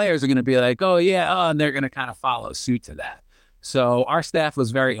 then the players are going to be like, oh yeah, and they're going to kind of follow suit to that. So our staff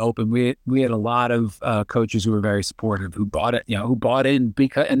was very open. We had a lot of coaches who were very supportive, who bought it, who bought in,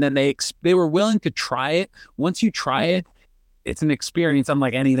 because, and then they were willing to try it. Once you try it, it's an experience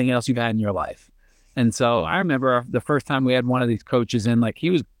unlike anything else you've had in your life. And so I remember the first time we had one of these coaches in, he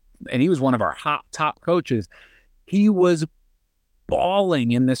was one of our top coaches. He was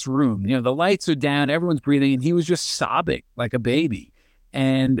bawling in this room. The lights are down, everyone's breathing, and he was just sobbing like a baby.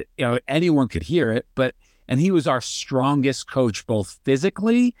 And anyone could hear it, and he was our strongest coach, both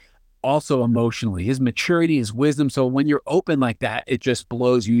physically, also emotionally. His maturity, his wisdom. So when you're open like that, it just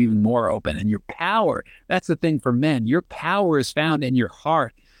blows you even more open. And your power, that's the thing for men. Your power is found in your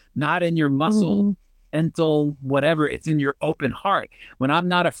heart, not in your muscle, mental, whatever. It's in your open heart. When I'm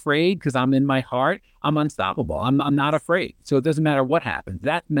not afraid because I'm in my heart, I'm unstoppable. I'm not afraid. So it doesn't matter what happens.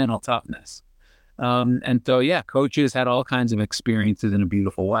 That's mental toughness. And so, yeah, coaches had all kinds of experiences in a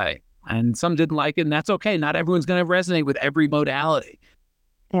beautiful way. And some didn't like it, and that's okay. Not everyone's going to resonate with every modality.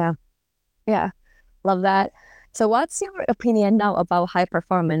 Yeah. Love that. So what's your opinion now about high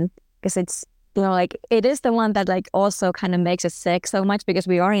performance? Because it's, it is the one that also kind of makes us sick so much, because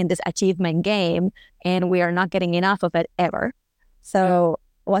we are in this achievement game and we are not getting enough of it ever. So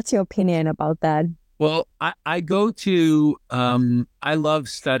what's your opinion about that? Well, I go to, I love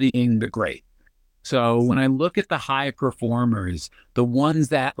studying the great. So when I look at the high performers, the ones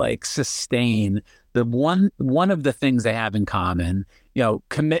that sustain, the one of the things they have in common,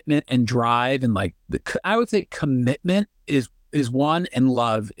 commitment and drive, and I would say commitment is one and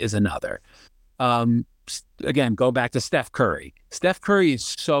love is another. Again, go back to Steph Curry. Steph Curry is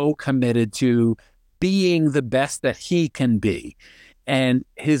so committed to being the best that he can be, and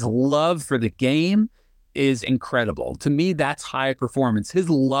his love for the game is incredible. To me, that's high performance. His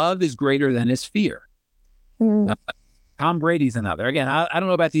love is greater than his fear. Tom Brady's another. Again, I don't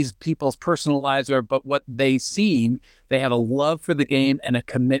know about these people's personal lives, but what they seem, they have a love for the game and a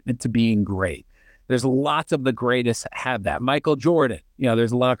commitment to being great. There's lots of the greatest have that. Michael Jordan,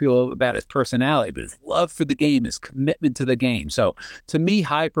 there's a lot of people about his personality, but his love for the game, his commitment to the game. So to me,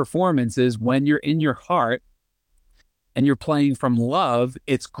 high performance is when you're in your heart and you're playing from love,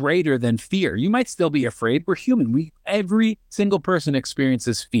 it's greater than fear. You might still be afraid. We're human. Every single person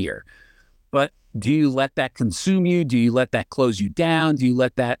experiences fear. But do you let that consume you? Do you let that close you down? Do you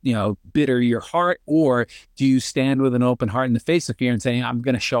let that, bitter your heart? Or do you stand with an open heart in the face of fear and saying, I'm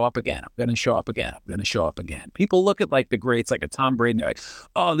going to show up again. I'm going to show up again. I'm going to show up again. People look at like the greats, like a Tom Brady, and they're like,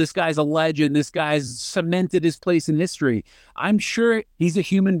 oh, this guy's a legend. This guy's cemented his place in history. I'm sure he's a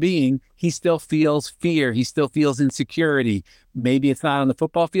human being. He still feels fear. He still feels insecurity. Maybe it's not on the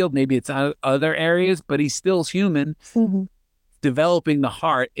football field. Maybe it's on other areas, but he still's human. Mm-hmm. Developing the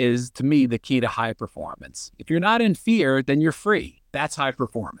heart is, to me, the key to high performance. If you're not in fear, then you're free. That's high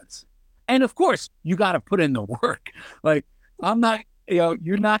performance. And of course, you got to put in the work. Like, I'm not,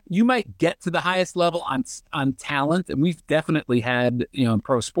 you might get to the highest level on talent. And we've definitely had, in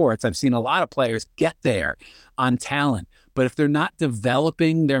pro sports, I've seen a lot of players get there on talent. But if they're not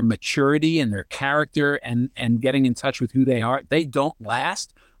developing their maturity and their character and getting in touch with who they are, they don't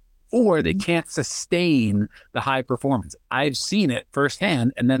last. Or they can't sustain the high performance. I've seen it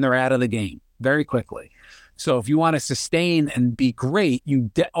firsthand, and then they're out of the game very quickly. So if you want to sustain and be great,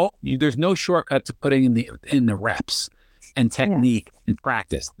 there's no shortcut to putting in the reps and technique and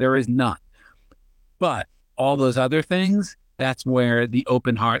practice. There is none. But all those other things, that's where the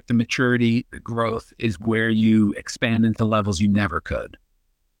open heart, the maturity, the growth is where you expand into levels you never could.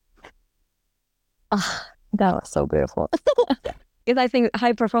 Oh, that was so beautiful. Because I think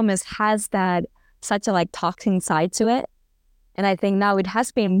high performance has such a toxic side to it. And I think now it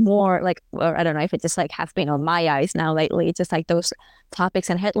has been more or I don't know if it just have been on my eyes now lately, just those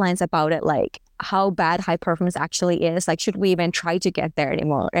topics and headlines about it, how bad high performance actually is. Should we even try to get there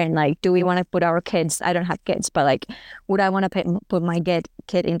anymore? And do we want to put our kids, I don't have kids, but would I want to put my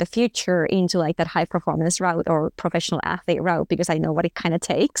kid in the future into that high performance route or professional athlete route? Because I know what it kind of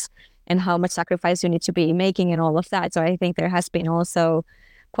takes and how much sacrifice you need to be making and all of that. So I think there has been also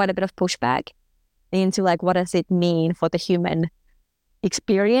quite a bit of pushback into what does it mean for the human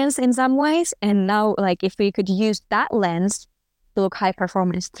experience in some ways. And now if we could use that lens to look high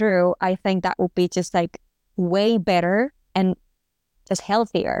performance through, I think that would be just way better and just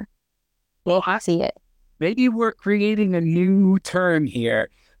healthier. Well, I see it. Maybe we're creating a new term here.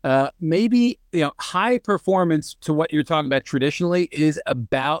 Maybe, high performance, to what you're talking about traditionally, is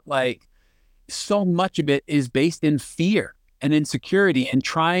about so much of it is based in fear and insecurity and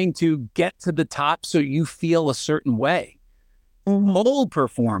trying to get to the top so you feel a certain way. Mm-hmm. Whole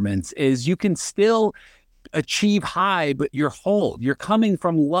performance is you can still achieve high, but you're whole. You're coming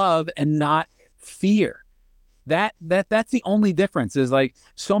from love and not fear. That's the only difference is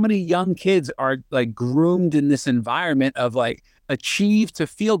so many young kids are groomed in this environment of achieve to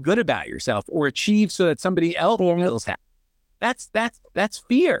feel good about yourself or achieve so that somebody else feels happy. That's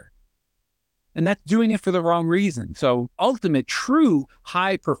fear. And that's doing it for the wrong reason. So ultimate true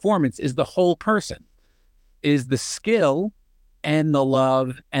high performance is the whole person, is the skill and the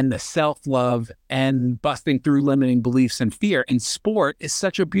love and the self-love and busting through limiting beliefs and fear. And sport is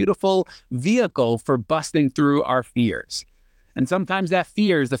such a beautiful vehicle for busting through our fears. And sometimes that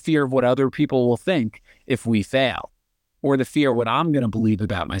fear is the fear of what other people will think if we fail, or the fear of what I'm going to believe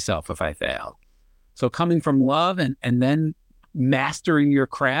about myself if I fail. So coming from love and then mastering your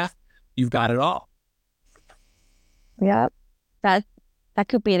craft, you've got it all. Yeah, that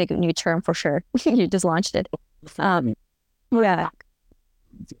could be a new term for sure. You just launched it. Yeah.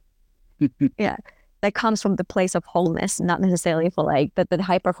 Yeah. That comes from the place of wholeness, not necessarily for that the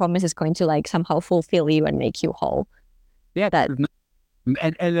high performance is going to somehow fulfill you and make you whole. Yeah.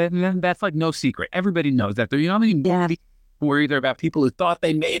 And that's no secret. Everybody knows that. You know how many movies were either about people who thought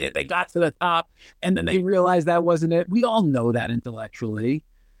they made it, they got to the top, and then they realized that wasn't it. We all know that intellectually.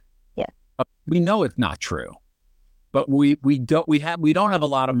 Yeah. We know it's not true. But we don't have a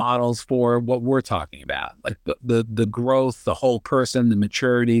lot of models for what we're talking about, the growth, the whole person, the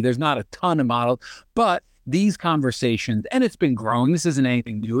maturity. There's not a ton of models, but these conversations, and it's been growing. This isn't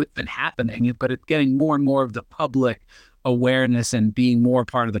anything new. It's been happening, but it's getting more and more of the public awareness and being more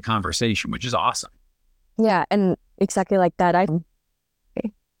part of the conversation, which is awesome. Yeah, and exactly like that.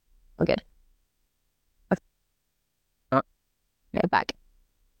 Okay. Oh, good. Okay, back.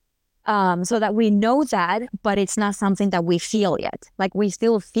 So that we know that, but it's not something that we feel yet. Like we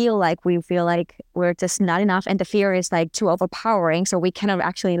still feel like we're just not enough, and the fear is like too overpowering. So we cannot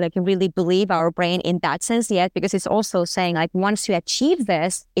actually like really believe our brain in that sense yet, because it's also saying like once you achieve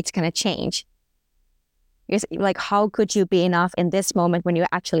this, it's gonna change. Because like how could you be enough in this moment when you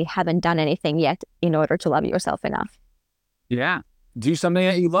actually haven't done anything yet in order to love yourself enough? Yeah. Do something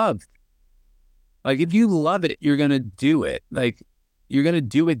that you love. Like if you love it, you're gonna do it. Like you're going to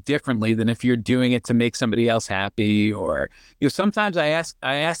do it differently than if you're doing it to make somebody else happy. Or, sometimes I ask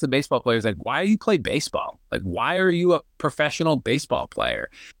the baseball players, like, why do you play baseball? Like, why are you a professional baseball player?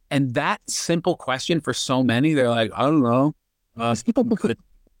 And that simple question for so many, they're like, I don't know. It's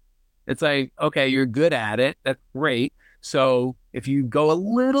like, okay, you're good at it. That's great. So if you go a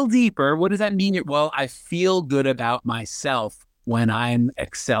little deeper, what does that mean? Well, I feel good about myself when I'm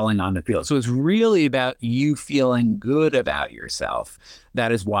excelling on the field. So it's really about you feeling good about yourself.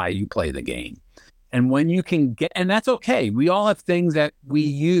 That is why you play the game. And when you can and that's okay. We all have things that we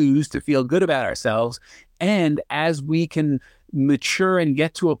use to feel good about ourselves. And as we can mature and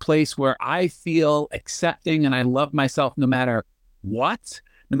get to a place where I feel accepting and I love myself no matter what,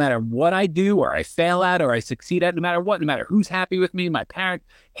 no matter what I do, or I fail at, or I succeed at, no matter what, no matter who's happy with me, my parents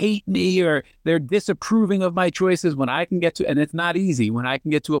hate me, or they're disapproving of my choices, when I can get to, and it's not easy, when I can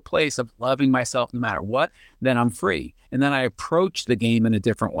get to a place of loving myself no matter what, then I'm free. And then I approach the game in a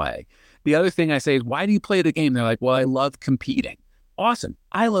different way. The other thing I say is, why do you play the game? They're like, well, I love competing. Awesome.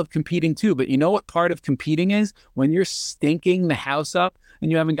 I love competing too. But you know what part of competing is? When you're stinking the house up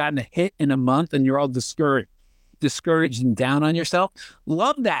and you haven't gotten a hit in a month and you're all discouraged and down on yourself,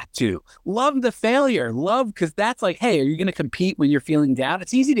 love that too. Love the failure. Love, because that's like, hey, are you going to compete when you're feeling down?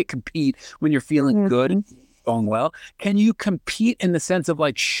 It's easy to compete when you're feeling good, going well. Can you compete in the sense of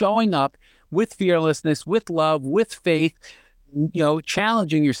like showing up with fearlessness, with love, with faith,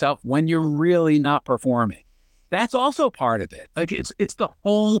 challenging yourself when you're really not performing? That's also part of it. Like it's the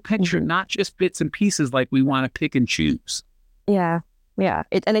whole picture, not just bits and pieces like we want to pick and choose. Yeah.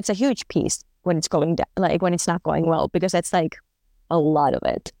 And it's a huge piece when it's going down, like when it's not going well, because that's like a lot of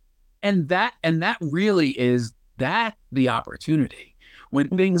it. And that really is that the opportunity. When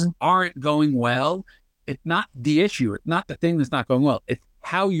things aren't going well, it's not the issue. It's not the thing that's not going well. It's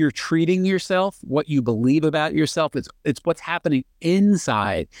how you're treating yourself, what you believe about yourself. It's what's happening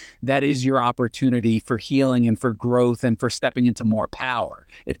inside that is your opportunity for healing and for growth and for stepping into more power.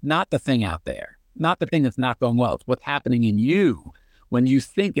 It's not the thing out there, not the thing that's not going well. It's what's happening in you when you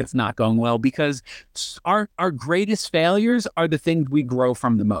think it's not going well, because our greatest failures are the things we grow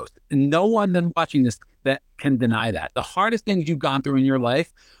from the most. And no one that's watching this that can deny that. The hardest things you've gone through in your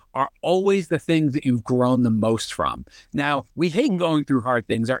life are always the things that you've grown the most from. Now, we hate going through hard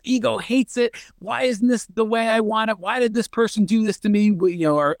things. Our ego hates it. Why isn't this the way I want it? Why did this person do this to me?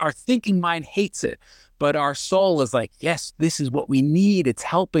 Our thinking mind hates it. But our soul is like, yes, this is what we need. It's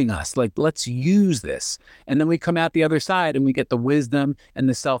helping us. Like, let's use this. And then we come out the other side and we get the wisdom and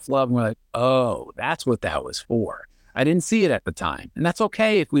the self-love. And we're like, oh, that's what that was for. I didn't see it at the time. And that's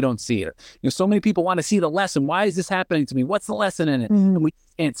okay if we don't see it. So many people want to see the lesson. Why is this happening to me? What's the lesson in it? And we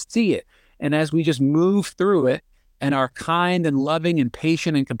can't see it. And as we just move through it and are kind and loving and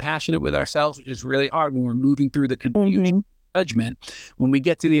patient and compassionate with ourselves, which is really hard when we're moving through the confusion, judgment, when we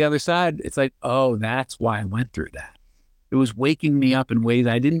get to the other side, it's like, oh, that's why I went through that. It was waking me up in ways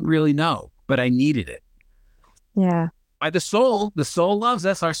I didn't really know, but I needed it. Yeah. By the soul loves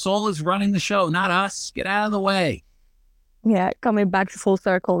us. Our soul is running the show, not us. Get out of the way. Yeah, coming back to full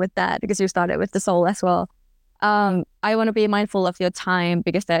circle with that, because you started with the soul as well. I want to be mindful of your time,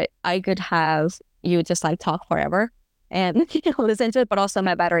 because I could have you just like talk forever and listen to it, but also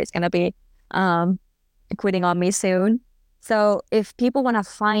my battery is going to be quitting on me soon. So if people want to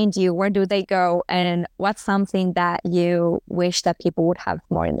find you, where do they go? And what's something that you wish that people would have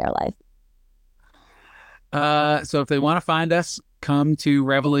more in their life? So if they want to find us, come to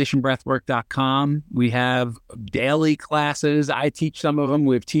revelationbreathwork.com. We have daily classes. I teach some of them.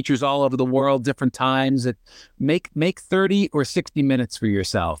 We have teachers all over the world, different times. Make 30 or 60 minutes for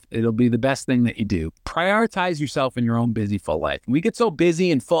yourself. It'll be the best thing that you do. Prioritize yourself in your own busy, full life. We get so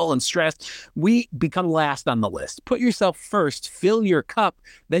busy and full and stressed, we become last on the list. Put yourself first, fill your cup,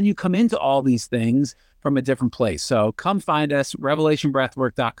 then you come into all these things from a different place. So come find us,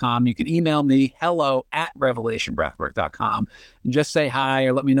 revelationbreathwork.com. You can email me, hello@revelationbreathwork.com, and just say hi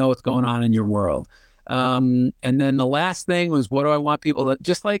or let me know what's going on in your world. And then the last thing was, what do I want people to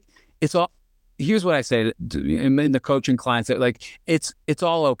just like, it's all, here's what I say in the coaching clients, that like, it's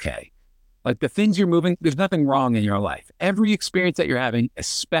all okay. Like the things you're moving, there's nothing wrong in your life. Every experience that you're having,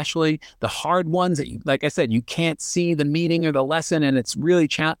 especially the hard ones that you, like I said, you can't see the meaning or the lesson, and it's really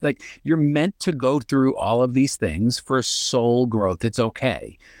like you're meant to go through all of these things for soul growth. It's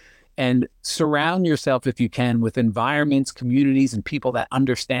okay. And surround yourself, if you can, with environments, communities, and people that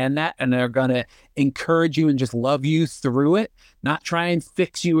understand that and are going to encourage you and just love you through it, not try and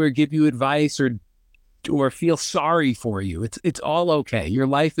fix you or give you advice or feel sorry for you. It's all okay. Your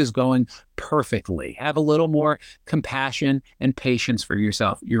life is going perfectly. Have a little more compassion and patience for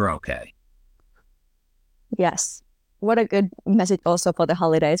yourself. You're okay. Yes. What a good message also for the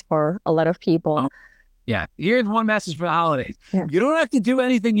holidays for a lot of people. Oh, yeah. Here's one message for the holidays. Yeah. You don't have to do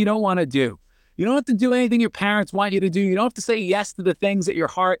anything you don't want to do. You don't have to do anything your parents want you to do. You don't have to say yes to the things that your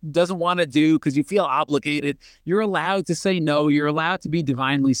heart doesn't want to do because you feel obligated. You're allowed to say no. You're allowed to be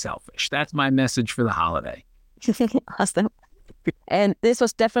divinely selfish. That's my message for the holiday. Awesome. And this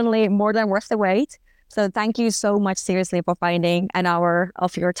was definitely more than worth the wait. So thank you so much, seriously, for finding an hour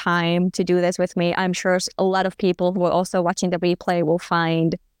of your time to do this with me. I'm sure a lot of people who are also watching the replay will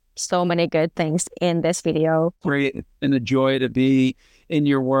find so many good things in this video. Great. It's been a joy to be in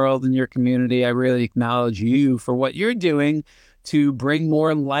your world and your community. I really acknowledge you for what you're doing to bring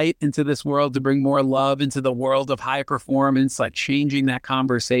more light into this world, to bring more love into the world of high performance, like changing that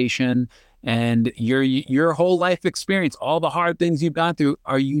conversation. And your whole life experience, all the hard things you've gone through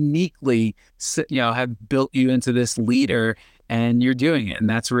are uniquely, have built you into this leader, and you're doing it. And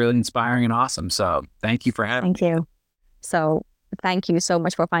that's really inspiring and awesome. So thank you for having me. Thank you. So thank you so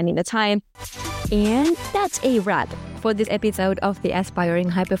much for finding the time. And that's a wrap for this episode of the Aspiring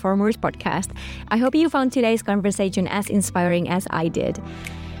High Performers podcast. I hope you found today's conversation as inspiring as I did.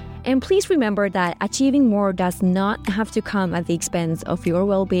 And please remember that achieving more does not have to come at the expense of your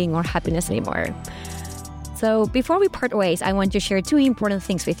well-being or happiness anymore. So before we part ways, I want to share 2 important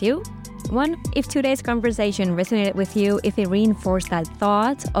things with you. One, if today's conversation resonated with you, if it reinforced that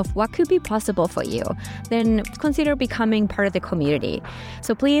thought of what could be possible for you, then consider becoming part of the community.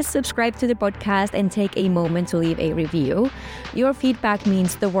 So please subscribe to the podcast and take a moment to leave a review. Your feedback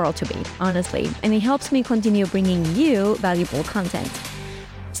means the world to me, honestly, and it helps me continue bringing you valuable content.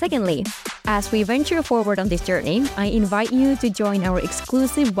 Secondly, as we venture forward on this journey, I invite you to join our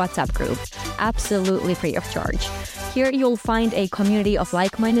exclusive WhatsApp group, absolutely free of charge. Here you'll find a community of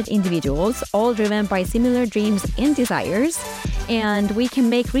like-minded individuals, all driven by similar dreams and desires, and we can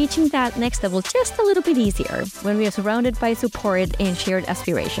make reaching that next level just a little bit easier when we are surrounded by support and shared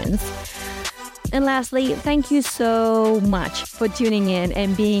aspirations. And lastly, thank you so much for tuning in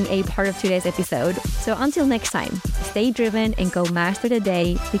and being a part of today's episode. So until next time, stay driven and go master the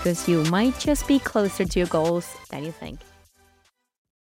day, because you might just be closer to your goals than you think.